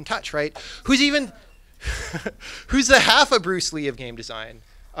else can touch, right? Who's the half a Bruce Lee of game design?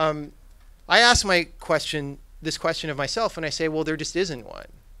 I ask this question of myself, and I say, well, there just isn't one.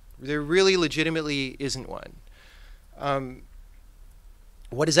 There really legitimately isn't one.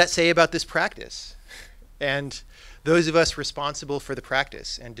 What does that say about this practice? And those of us responsible for the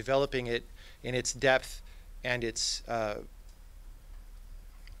practice and developing it in its depth and its,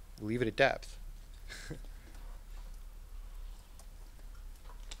 leave it at depth.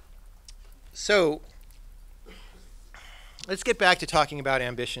 So let's get back to talking about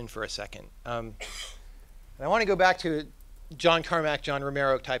ambition for a second. And I want to go back to John Carmack, John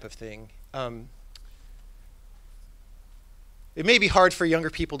Romero type of thing. It may be hard for younger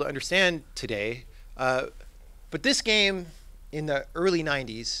people to understand today, but this game in the early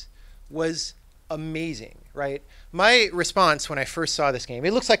 90s was amazing, right? My response when I first saw this game,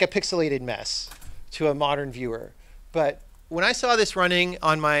 it looks like a pixelated mess to a modern viewer, but when I saw this running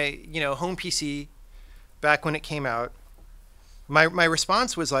on my home PC back when it came out, my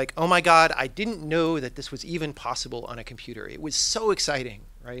response was like, oh my God, I didn't know that this was even possible on a computer. It was so exciting,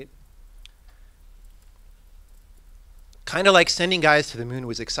 right? Kind of like sending guys to the moon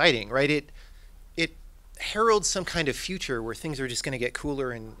was exciting, right? It heralds some kind of future where things are just going to get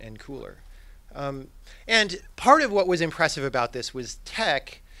cooler and cooler. And part of what was impressive about this was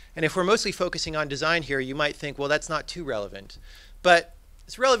tech. And if we're mostly focusing on design here, you might think, well, that's not too relevant. But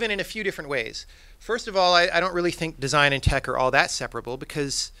it's relevant in a few different ways. First of all, I don't really think design and tech are all that separable,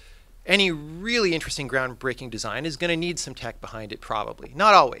 because any really interesting groundbreaking design is going to need some tech behind it, probably.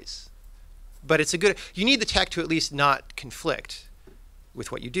 Not always. But you need the tech to at least not conflict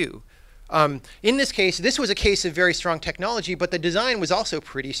with what you do. In this case, this was a case of very strong technology, but the design was also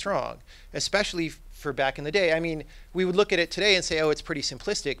pretty strong, especially for back in the day. I mean, we would look at it today and say, oh, it's pretty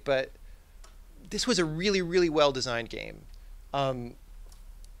simplistic, but this was a really, really well-designed game. And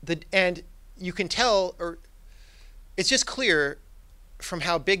you can tell, or it's just clear from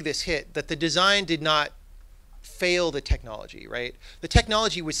how big this hit, that the design did not fail the technology, right? The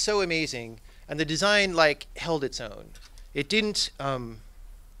technology was so amazing, and the design held its own. It didn't,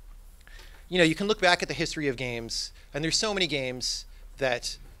 you can look back at the history of games, and there's so many games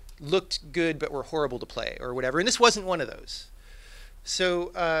that looked good but were horrible to play or whatever, and this wasn't one of those.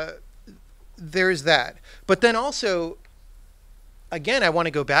 So there's that. But then also, again, I want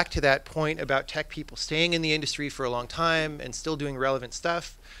to go back to that point about tech people staying in the industry for a long time and still doing relevant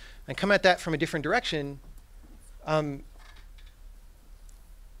stuff, and come at that from a different direction.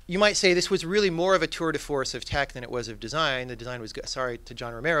 You might say this was really more of a tour de force of tech than it was of design. The design was good. Sorry to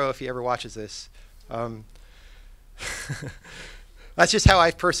John Romero if he ever watches this. That's just how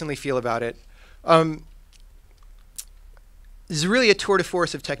I personally feel about it. This is really a tour de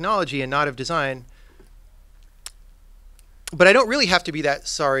force of technology and not of design. But I don't really have to be that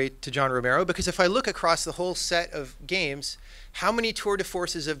sorry to John Romero, because if I look across the whole set of games, how many tour de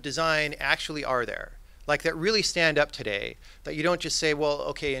forces of design actually are there? That really stand up today, that you don't just say, well,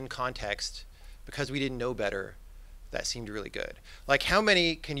 okay, in context, because we didn't know better, that seemed really good. How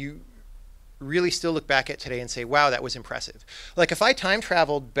many can you really still look back at today and say, wow, that was impressive? If I time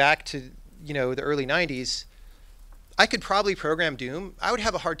traveled back to, the early 90s, I could probably program Doom. I would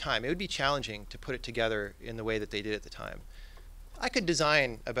have a hard time. It would be challenging to put it together in the way that they did at the time. I could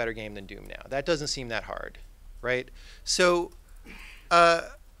design a better game than Doom now. That doesn't seem that hard, right? So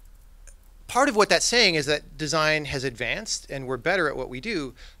part of what that's saying is that design has advanced and we're better at what we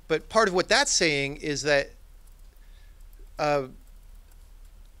do. But part of what that's saying is that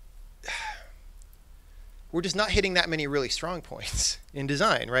we're just not hitting that many really strong points in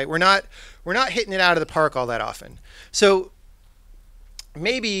design, right? We're not hitting it out of the park all that often. So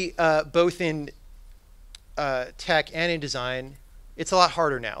maybe both in tech and in design, it's a lot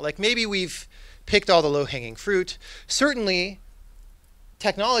harder now. Maybe we've picked all the low-hanging fruit. Certainly,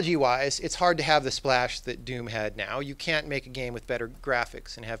 technology-wise, it's hard to have the splash that Doom had now. You can't make a game with better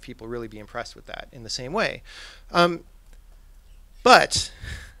graphics and have people really be impressed with that in the same way. But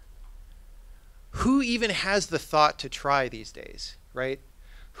who even has the thought to try these days, right?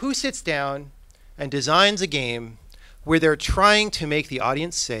 Who sits down and designs a game where they're trying to make the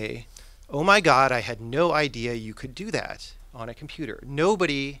audience say, oh my God, I had no idea you could do that on a computer?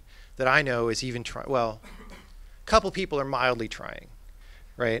 Nobody that I know is even trying. Well, a couple people are mildly trying,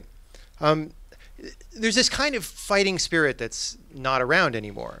 right? There's this kind of fighting spirit that's not around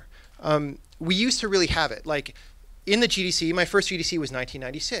anymore. We used to really have it. In the GDC, my first GDC was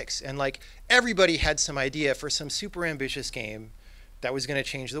 1996, and everybody had some idea for some super ambitious game that was going to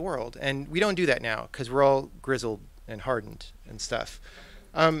change the world. And we don't do that now because we're all grizzled and hardened and stuff.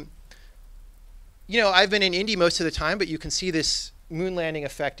 I've been in indie most of the time, but you can see this moon landing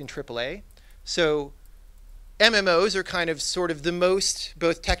effect in AAA. So MMOs are kind of sort of the most,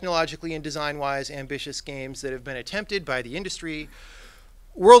 both technologically and design-wise, ambitious games that have been attempted by the industry.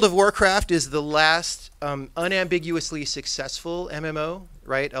 World of Warcraft is the last unambiguously successful MMO,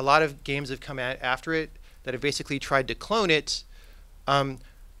 right? A lot of games have come after it that have basically tried to clone it.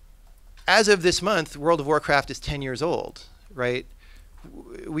 As of this month, World of Warcraft is 10 years old, right?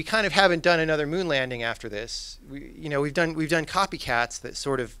 We kind of haven't done another moon landing after this. We've done copycats that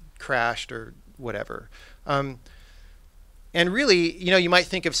sort of crashed or whatever. And really, you might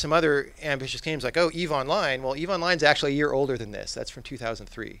think of some other ambitious games like, oh, EVE Online. Well, EVE Online's actually a year older than this. That's from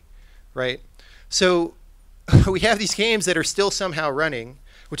 2003, right? So we have these games that are still somehow running,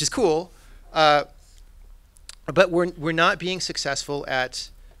 which is cool, but we're not being successful at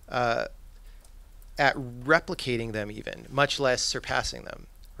replicating them even, much less surpassing them,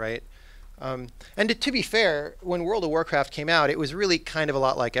 right? And to be fair, when World of Warcraft came out, it was really kind of a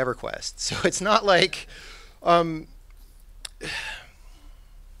lot like EverQuest. So it's not like... I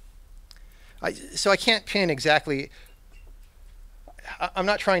can't pin exactly. I'm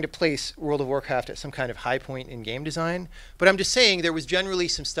not trying to place World of Warcraft at some kind of high point in game design, but I'm just saying there was generally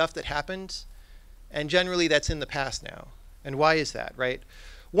some stuff that happened, and generally that's in the past now. And why is that, right?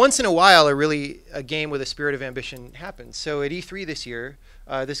 once in a while, a game with a spirit of ambition happens. So at E3 this year,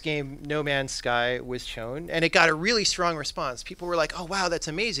 this game No Man's Sky was shown, and it got a really strong response. People were like, "Oh wow, that's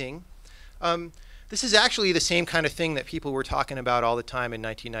amazing." This is actually the same kind of thing that people were talking about all the time in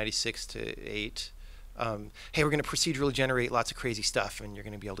 1996 to 8. Hey, we're going to procedurally generate lots of crazy stuff, and you're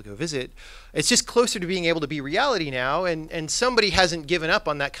going to be able to go visit. It's just closer to being able to be reality now, and somebody hasn't given up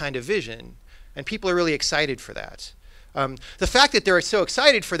on that kind of vision, and people are really excited for that. The fact that they're so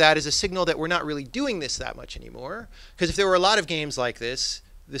excited for that is a signal that we're not really doing this that much anymore, because if there were a lot of games like this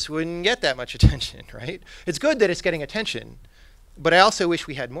wouldn't get that much attention, right? It's good that it's getting attention, but I also wish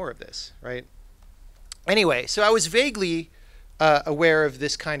we had more of this, right? Anyway, so I was vaguely aware of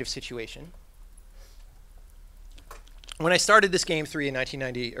this kind of situation when I started this game 3 in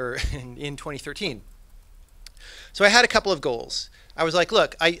 1990 or in 2013. So I had a couple of goals. I was like,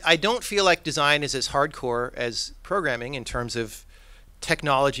 look, I don't feel like design is as hardcore as programming in terms of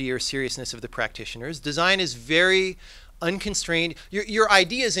technology or seriousness of the practitioners. Design is very unconstrained. Your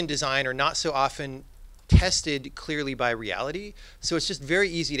ideas in design are not so often tested clearly by reality. So it's just very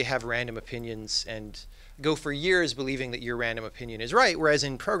easy to have random opinions and go for years believing that your random opinion is right. Whereas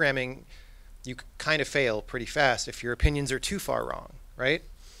in programming, you kind of fail pretty fast if your opinions are too far wrong, right?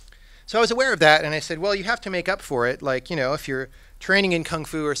 So I was aware of that, and I said, well, you have to make up for it. Like, you know, if you're training in Kung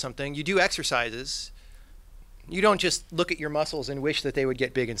Fu or something, you do exercises. You don't just look at your muscles and wish that they would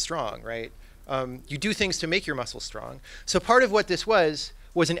get big and strong, right? You do things to make your muscles strong. So part of what this was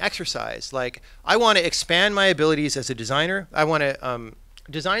an exercise. Like, I want to expand my abilities as a designer. I want to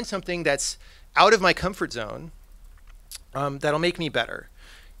design something that's out of my comfort zone that'll make me better.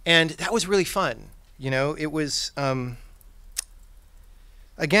 And that was really fun. You know, it was,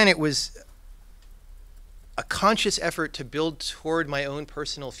 again, it was a conscious effort to build toward my own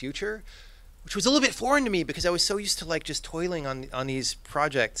personal future, which was a little bit foreign to me because I was so used to like just toiling on these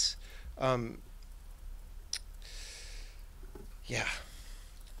projects. Yeah.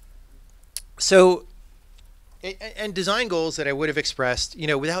 So, and design goals that I would have expressed, you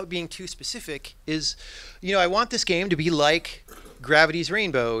know, without being too specific is, you know, I want this game to be like Gravity's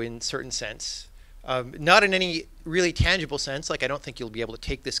Rainbow in certain sense. Not in any really tangible sense. Like, I don't think you'll be able to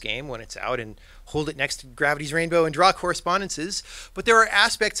take this game when it's out and hold it next to Gravity's Rainbow and draw correspondences. But there are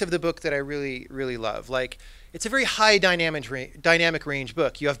aspects of the book that I really, really love. Like, it's a very high dynamic range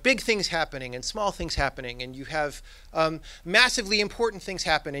book. You have big things happening and small things happening, and you have massively important things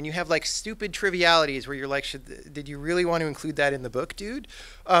happen, and you have like stupid trivialities where you're like, did you really want to include that in the book, dude?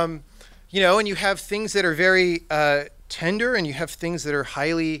 You know, and you have things that are very tender, and you have things that are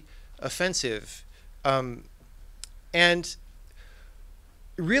highly offensive. And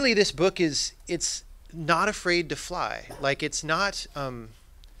really, this book it's not afraid to fly. Like, it's not, and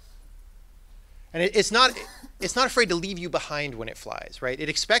it's not afraid to leave you behind when it flies, right? It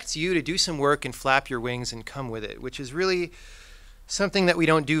expects you to do some work and flap your wings and come with it, which is really something that we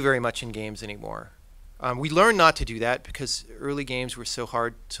don't do very much in games anymore. We learn not to do that because early games were so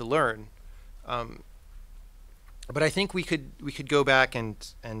hard to learn. But I think we could go back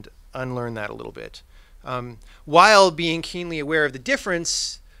and unlearn that a little bit, while being keenly aware of the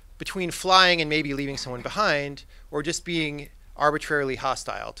difference between flying and maybe leaving someone behind, or just being arbitrarily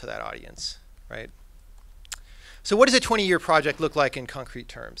hostile to that audience, right? So what does a 20-year project look like in concrete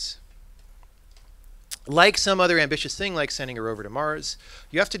terms? Like some other ambitious thing, like sending a rover to Mars,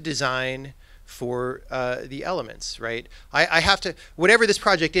 you have to design for the elements, right? I have to, whatever this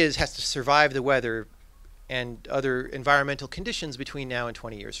project is, has to survive the weather and other environmental conditions between now and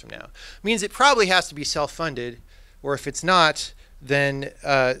 20 years from now. Means it probably has to be self-funded, or if it's not, then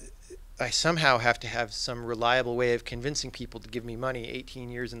I somehow have to have some reliable way of convincing people to give me money 18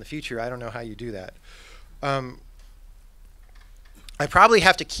 years in the future. I don't know how you do that. I probably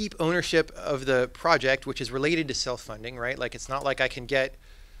have to keep ownership of the project, which is related to self-funding, right? Like, it's not like I can get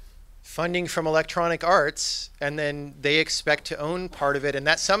funding from Electronic Arts and then they expect to own part of it, and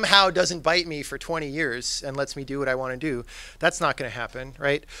that somehow doesn't bite me for 20 years and lets me do what I want to do. That's not going to happen,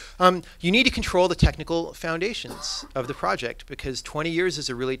 right? You need to control the technical foundations of the project, because 20 years is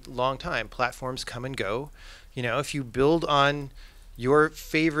a really long time. Platforms come and go. You know, if you build on your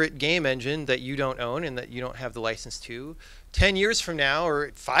favorite game engine that you don't own and that you don't have the license to, 10 years from now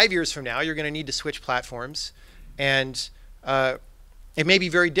or 5 years from now, you're going to need to switch platforms. And it may be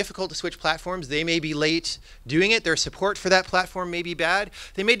very difficult to switch platforms. They may be late doing it. Their support for that platform may be bad.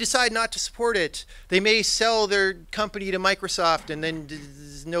 They may decide not to support it. They may sell their company to Microsoft, and then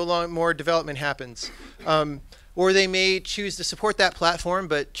no more development happens. Or they may choose to support that platform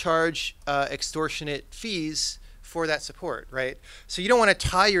but charge extortionate fees for that support, right? So you don't want to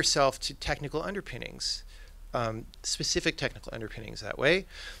tie yourself to technical underpinnings. specific technical underpinnings that way.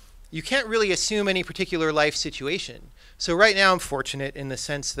 You can't really assume any particular life situation. So right now I'm fortunate in the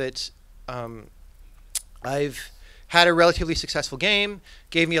sense that I've had a relatively successful game,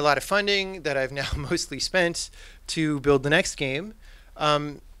 gave me a lot of funding that I've now mostly spent to build the next game.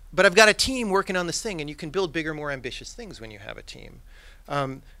 But I've got a team working on this thing, and you can build bigger, more ambitious things when you have a team.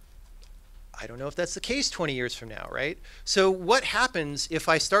 I don't know if that's the case 20 years from now, right? So what happens if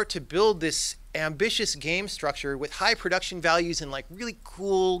I start to build this ambitious game structure with high production values and like really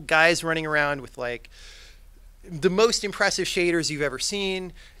cool guys running around with like the most impressive shaders you've ever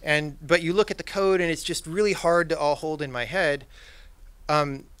seen, but you look at the code and it's just really hard to all hold in my head.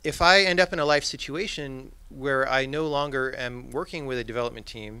 If I end up in a life situation where I no longer am working with a development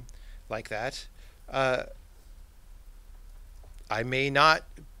team like that, I may not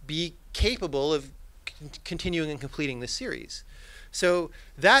be capable of continuing and completing this series. So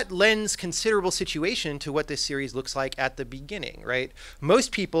that lends considerable situation to what this series looks like at the beginning, right?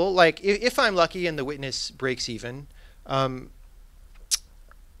 Most people, like if I'm lucky and the witness breaks even, I'll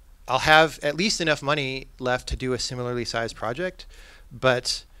have at least enough money left to do a similarly sized project,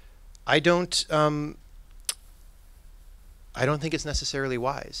 but I don't think it's necessarily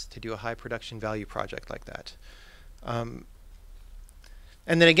wise to do a high production value project like that.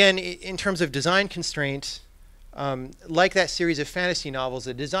 And then again, in terms of design constraint, like that series of fantasy novels,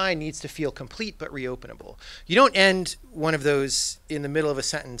 the design needs to feel complete but reopenable. You don't end one of those in the middle of a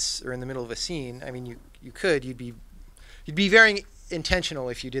sentence or in the middle of a scene. I mean, you could. You'd be very intentional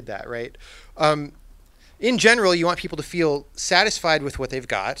if you did that, right? In general, you want people to feel satisfied with what they've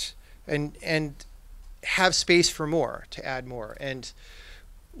got and have space for more, to add more. And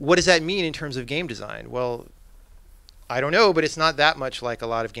what does that mean in terms of game design? Well, I don't know, but it's not that much like a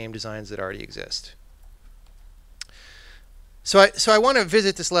lot of game designs that already exist. So I want to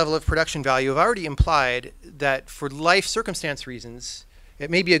visit this level of production value. I've already implied that for life circumstance reasons, it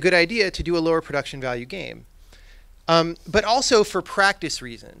may be a good idea to do a lower production value game. But also for practice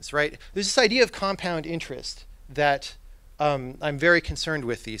reasons, right? There's this idea of compound interest that I'm very concerned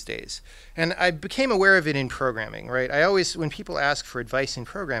with these days. And I became aware of it in programming, right? When people ask for advice in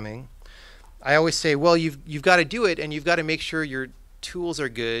programming, I always say, well, you've got to do it, and you've got to make sure your tools are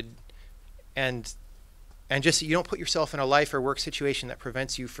good, and just you don't put yourself in a life or work situation that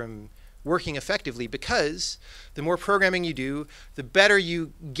prevents you from working effectively, because the more programming you do, the better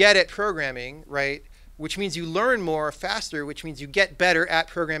you get at programming, right? Which means you learn more faster, which means you get better at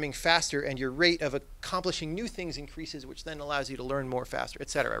programming faster, and your rate of accomplishing new things increases, which then allows you to learn more faster, et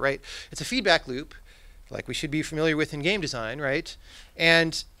cetera, right? It's a feedback loop, like we should be familiar with in game design, right?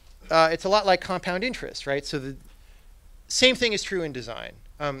 And it's a lot like compound interest, right? So the same thing is true in design.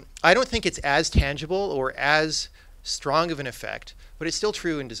 I don't think it's as tangible or as strong of an effect, but it's still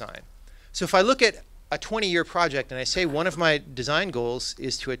true in design. So if I look at a 20-year project and I say one of my design goals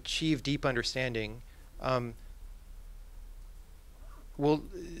is to achieve deep understanding, well,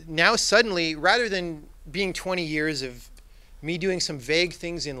 now suddenly, rather than being 20 years of me doing some vague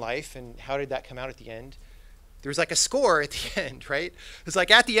things in life and how did that come out at the end, there's like a score at the end, right? It's like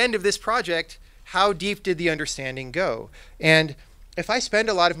at the end of this project, how deep did the understanding go? And if I spend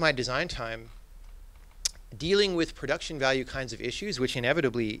a lot of my design time dealing with production value kinds of issues, which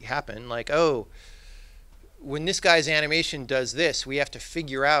inevitably happen, like, oh, when this guy's animation does this, we have to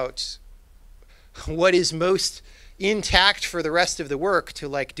figure out what is most intact for the rest of the work to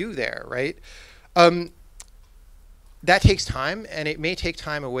like do there, right? That takes time, and it may take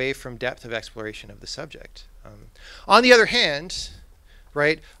time away from depth of exploration of the subject. On the other hand,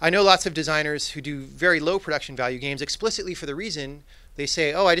 right, I know lots of designers who do very low production value games explicitly for the reason they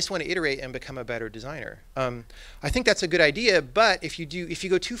say, oh, I just want to iterate and become a better designer. I think that's a good idea, but if you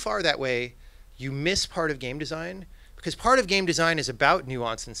go too far that way, you miss part of game design, because part of game design is about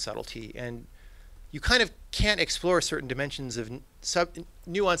nuance and subtlety, and you kind of can't explore certain dimensions of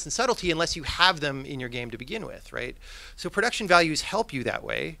nuance and subtlety unless you have them in your game to begin with, right? So production values help you that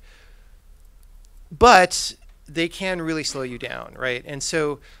way, but they can really slow you down, right? And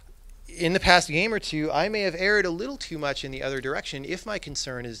so in the past game or two, I may have erred a little too much in the other direction if my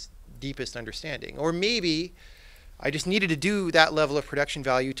concern is deepest understanding. Or maybe I just needed to do that level of production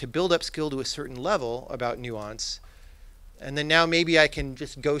value to build up skill to a certain level about nuance, and then now maybe I can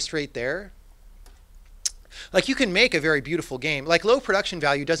just go straight there. Like, you can make a very beautiful game. Like, low production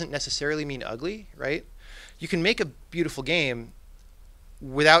value doesn't necessarily mean ugly, right? You can make a beautiful game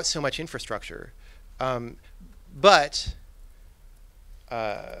without so much infrastructure. But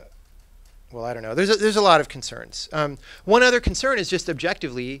well, I don't know. There's a lot of concerns. One other concern is just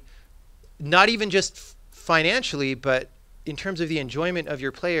objectively, not even just financially, but in terms of the enjoyment of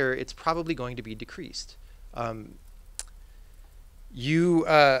your player, it's probably going to be decreased. You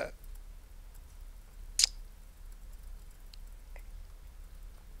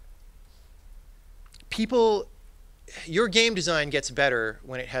people, your game design gets better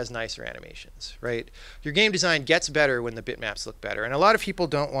when it has nicer animations, right? Your game design gets better when the bitmaps look better. And a lot of people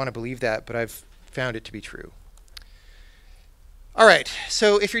don't want to believe that, but I've found it to be true. All right,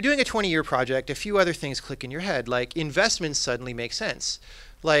 so if you're doing a 20-year project, a few other things click in your head, like investments suddenly make sense.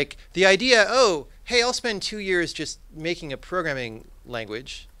 Like the idea, oh, hey, I'll spend 2 years just making a programming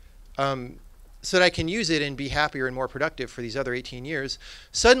language so that I can use it and be happier and more productive for these other 18 years.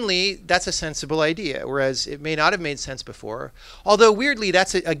 Suddenly, that's a sensible idea, whereas it may not have made sense before. Although weirdly,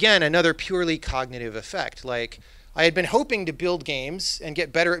 that's, again, another purely cognitive effect. Like I had been hoping to build games and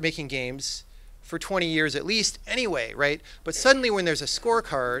get better at making games for 20 years at least anyway, right? But suddenly when there's a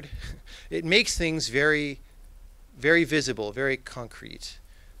scorecard, it makes things very, very visible, very concrete.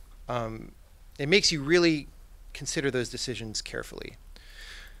 It makes you really consider those decisions carefully.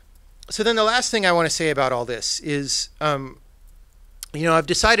 So then the last thing I want to say about all this is, I've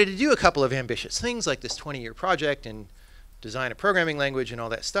decided to do a couple of ambitious things like this 20-year project and design a programming language and all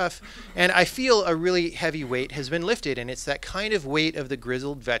that stuff. And I feel a really heavy weight has been lifted. And it's that kind of weight of the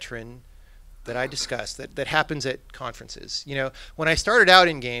grizzled veteran that I discussed that happens at conferences. When I started out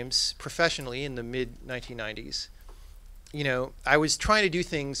in games professionally in the mid-1990s, I was trying to do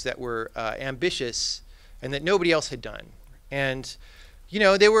things that were ambitious and that nobody else had done. And,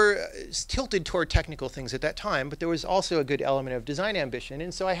 they were tilted toward technical things at that time, but there was also a good element of design ambition.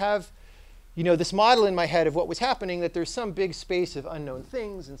 And so I have, this model in my head of what was happening, that there's some big space of unknown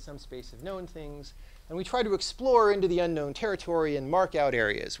things and some space of known things. And we try to explore into the unknown territory and mark out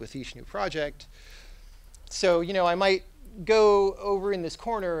areas with each new project. So, I might go over in this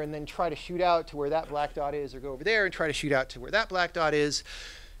corner and then try to shoot out to where that black dot is, or go over there and try to shoot out to where that black dot is.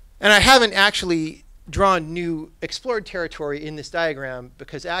 And I haven't actually drawn new explored territory in this diagram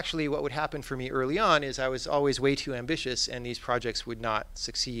because actually what would happen for me early on is I was always way too ambitious and these projects would not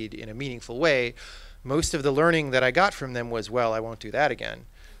succeed in a meaningful way. Most of the learning that I got from them was, well, I won't do that again.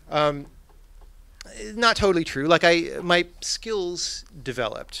 Not totally true. Like my skills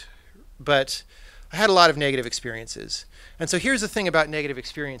developed, but I had a lot of negative experiences. And so here's the thing about negative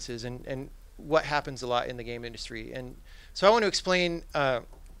experiences and what happens a lot in the game industry. And so I want to explain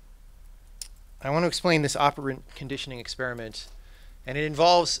this operant conditioning experiment, and it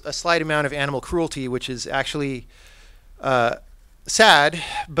involves a slight amount of animal cruelty, which is actually sad,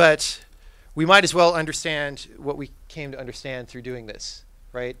 but we might as well understand what we came to understand through doing this,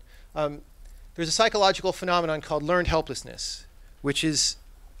 right? There's a psychological phenomenon called learned helplessness, which is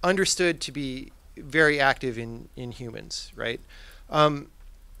understood to be very active in humans, right?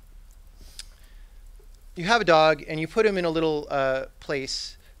 You have a dog, and you put him in a little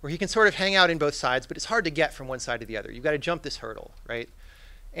place where he can sort of hang out in both sides, but it's hard to get from one side to the other. You've got to jump this hurdle, right?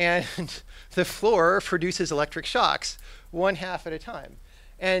 And the floor produces electric shocks, 1/2 at a time.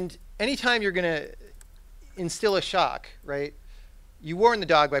 And anytime you're going to instill a shock, right, you warn the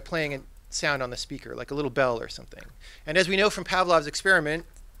dog by playing a sound on the speaker, like a little bell or something. And as we know from Pavlov's experiment,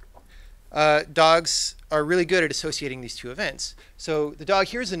 dogs are really good at associating these two events. So the dog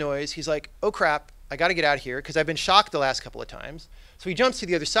hears the noise. He's like, oh, crap, I got to get out of here because I've been shocked the last couple of times. So he jumps to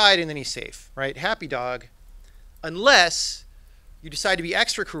the other side, and then he's safe, right? Happy dog, unless you decide to be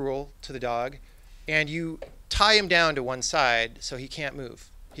extra cruel to the dog, and you tie him down to one side so he can't move.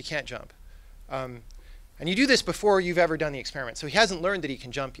 He can't jump. And you do this before you've ever done the experiment. So he hasn't learned that he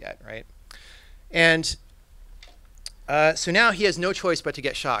can jump yet, right? And so now he has no choice but to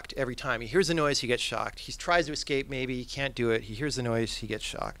get shocked every time. He hears the noise, he gets shocked. He tries to escape, maybe, he can't do it. He hears the noise, he gets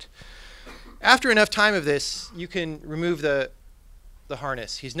shocked. After enough time of this, you can remove the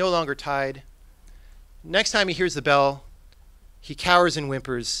harness. He's no longer tied. Next time he hears the bell, he cowers and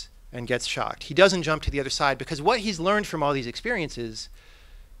whimpers and gets shocked. He doesn't jump to the other side because what he's learned from all these experiences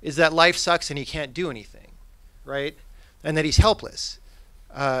is that life sucks and he can't do anything, right? And that he's helpless.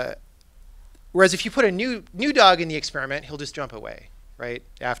 Whereas if you put a new dog in the experiment, he'll just jump away, right?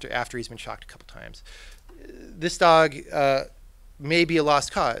 After he's been shocked a couple times. This dog may be a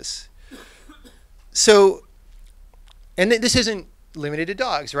lost cause. So, and this isn't limited to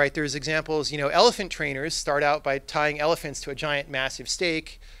dogs, right? There's examples, elephant trainers start out by tying elephants to a giant massive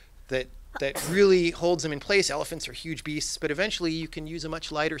stake that really holds them in place. Elephants are huge beasts, but eventually you can use a much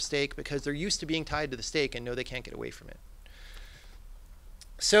lighter stake because they're used to being tied to the stake and know they can't get away from it.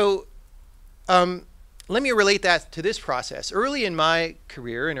 So let me relate that to this process. Early in my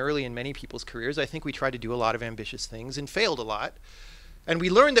career and early in many people's careers, I think we tried to do a lot of ambitious things and failed a lot. And we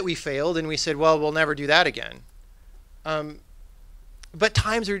learned that we failed and we said, well, we'll never do that again. But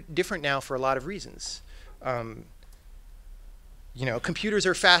times are different now for a lot of reasons. Computers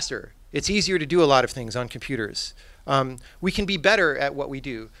are faster. It's easier to do a lot of things on computers. We can be better at what we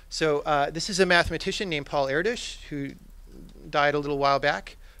do. So this is a mathematician named Paul Erdős who died a little while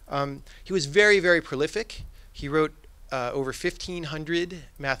back. He was very, very prolific. He wrote over 1,500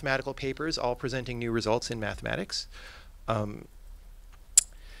 mathematical papers, all presenting new results in mathematics.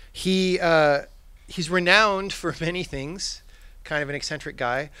 He's renowned for many things, kind of an eccentric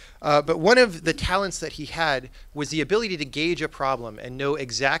guy. But one of the talents that he had was the ability to gauge a problem and know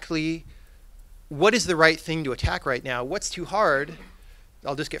exactly what is the right thing to attack right now, what's too hard,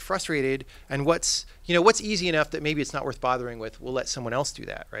 I'll just get frustrated, and what's easy enough that maybe it's not worth bothering with, we'll let someone else do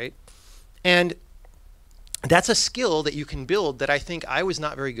that, right? And that's a skill that you can build that I think I was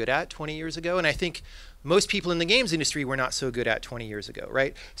not very good at 20 years ago, and I think most people in the games industry were not so good at 20 years ago,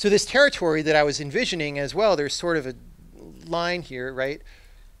 right? So this territory that I was envisioning as well, there's sort of a line here, right?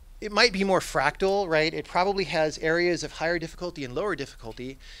 It might be more fractal, right? It probably has areas of higher difficulty and lower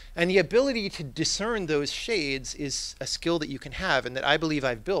difficulty, and the ability to discern those shades is a skill that you can have and that I believe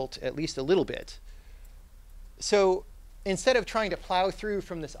I've built at least a little bit. So instead of trying to plow through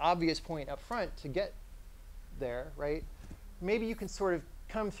from this obvious point up front to get there, right? Maybe you can sort of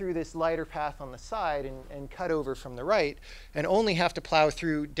come through this lighter path on the side and cut over from the right and only have to plow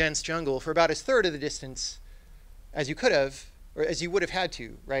through dense jungle for about a third of the distance as you could have, or as you would have had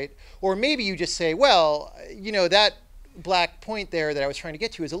to, right? Or maybe you just say, well, that black point there that I was trying to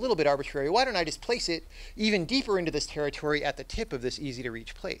get to is a little bit arbitrary. Why don't I just place it even deeper into this territory at the tip of this easy to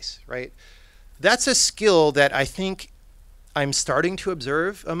reach place, right? That's a skill that I think I'm starting to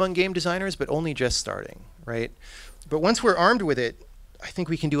observe among game designers, but only just starting, right? But once we're armed with it, I think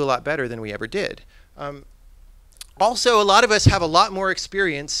we can do a lot better than we ever did. Also, a lot of us have a lot more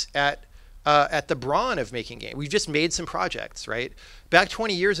experience at the brawn of making games. We've just made some projects, right? Back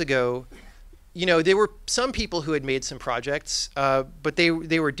 20 years ago, there were some people who had made some projects, but they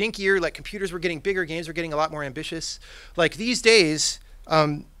were dinkier, like computers were getting bigger, games were getting a lot more ambitious. Like these days,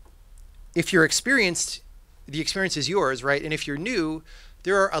 if you're experienced, the experience is yours, right? And if you're new,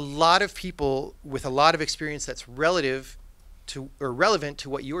 there are a lot of people with a lot of experience that's relative to or relevant to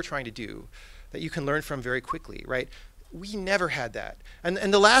what you're trying to do that you can learn from very quickly, right? We never had that. And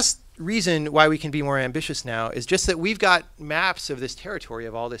the last reason why we can be more ambitious now is just that we've got maps of this territory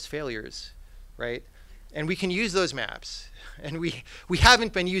of all these failures, right? And we can use those maps. And we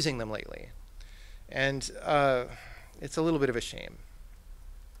haven't been using them lately. And it's a little bit of a shame.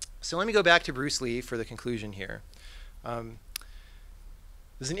 So let me go back to Bruce Lee for the conclusion here.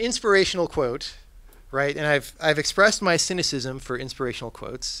 There's an inspirational quote, right? And I've expressed my cynicism for inspirational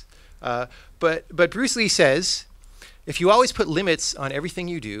quotes. But Bruce Lee says, if you always put limits on everything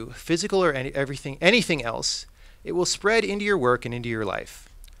you do, physical or anything else, it will spread into your work and into your life.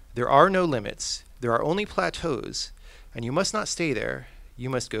 There are no limits. There are only plateaus, and you must not stay there. You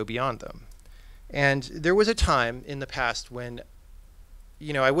must go beyond them. And there was a time in the past when,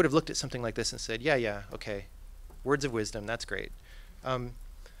 I would have looked at something like this and said, yeah, okay, words of wisdom, that's great.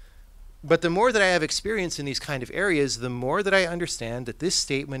 But the more that I have experience in these kind of areas, the more that I understand that this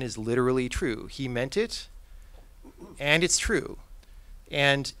statement is literally true. He meant it, and it's true.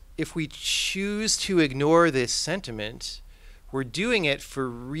 And if we choose to ignore this sentiment, we're doing it for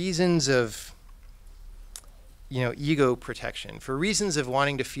reasons of, ego protection, for reasons of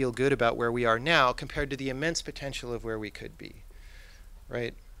wanting to feel good about where we are now compared to the immense potential of where we could be,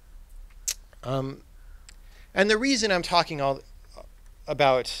 right? And the reason I'm talking all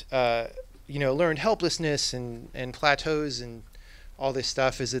about learned helplessness and plateaus and all this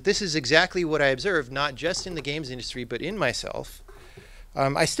stuff is that this is exactly what I observed, not just in the games industry, but in myself.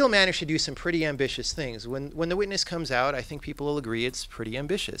 I still manage to do some pretty ambitious things. When The Witness comes out, I think people will agree it's pretty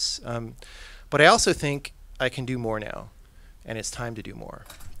ambitious. But I also think I can do more now, and it's time to do more.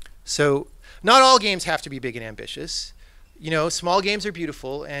 So not all games have to be big and ambitious. Small games are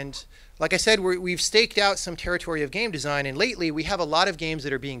beautiful, and like I said, we've staked out some territory of game design, and lately we have a lot of games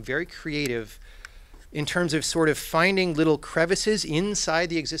that are being very creative in terms of sort of finding little crevices inside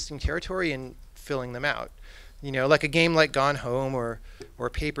the existing territory and filling them out. Like a game like Gone Home or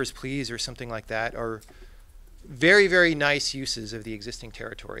Papers, Please or something like that are very, very nice uses of the existing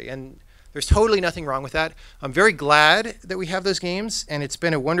territory. And there's totally nothing wrong with that. I'm very glad that we have those games, and it's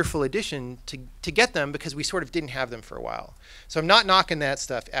been a wonderful addition to get them because we sort of didn't have them for a while. So I'm not knocking that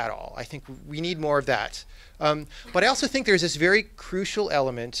stuff at all. I think we need more of that. But I also think there's this very crucial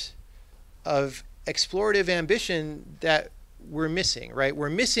element of explorative ambition that we're missing, right? We're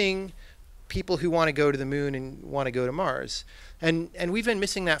missing people who want to go to the moon and want to go to Mars. And we've been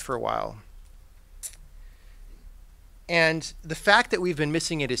missing that for a while. And the fact that we've been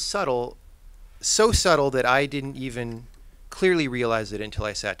missing it is subtle, so subtle that I didn't even clearly realize it until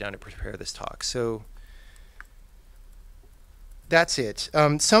I sat down to prepare this talk. So that's it.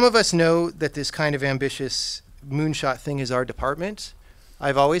 Some of us know that this kind of ambitious moonshot thing is our department.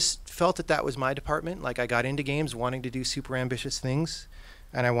 I've always felt that that was my department. Like, I got into games wanting to do super ambitious things,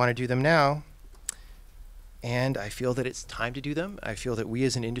 and I want to do them now. And I feel that it's time to do them. I feel that we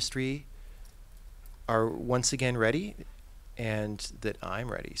as an industry are once again ready, and that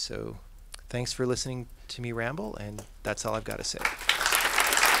I'm ready. So thanks for listening to me ramble, and that's all I've got to say.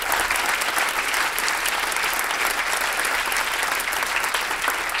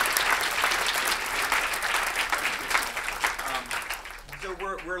 So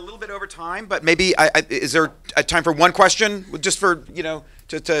we're a little bit over time, but maybe is there a time for one question, just for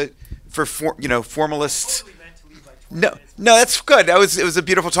formalists? No, that's good. It was a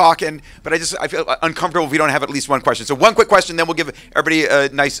beautiful talk, but I feel uncomfortable if we don't have at least one question. So one quick question, then we'll give everybody a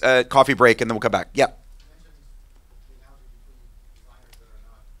nice coffee break, and then we'll come back. Yeah.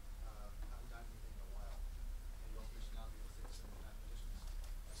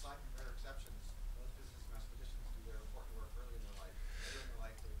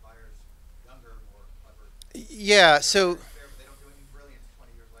 Yeah, so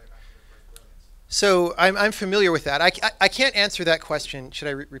I'm familiar with that. I can't answer that question. Should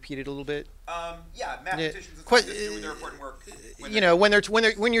I repeat it a little bit? Yeah, mathematicians and scientists doing their important work.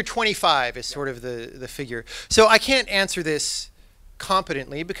 When you're 25 is sort of the figure. So I can't answer this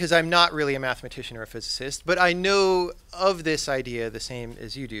competently because I'm not really a mathematician or a physicist, but I know of this idea the same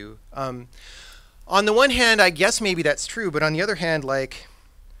as you do. On the one hand, I guess maybe that's true, but on the other hand, like,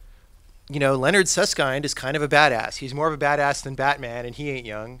 Leonard Susskind is kind of a badass. He's more of a badass than Batman, and he ain't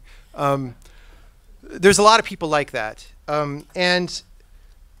young. There's a lot of people like that. And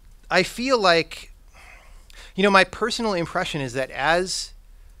I feel like, my personal impression is that as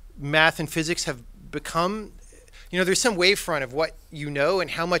math and physics have become, there's some wavefront of what you know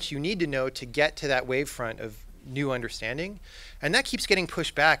and how much you need to know to get to that wavefront of new understanding. And that keeps getting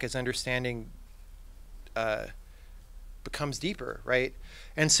pushed back as understanding becomes deeper, right?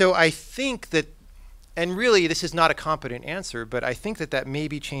 And so I think that, and really this is not a competent answer, but I think that may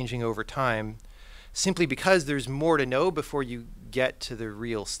be changing over time simply because there's more to know before you get to the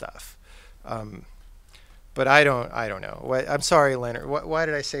real stuff. But I don't know. I'm sorry, Leonard. Why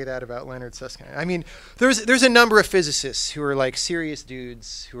did I say that about Leonard Susskind? I mean, there's a number of physicists who are like serious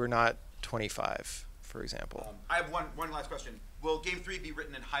dudes who are not 25, for example. I have one last question. Will Game 3 be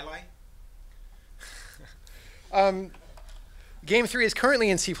written in Highlight? Game 3 is currently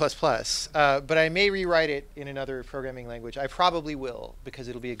in C++, but I may rewrite it in another programming language. I probably will, because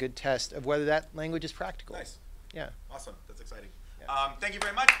it'll be a good test of whether that language is practical. Nice. Yeah. Awesome. That's exciting. Yeah. Thank you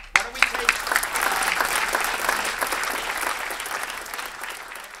very much. Why don't we take...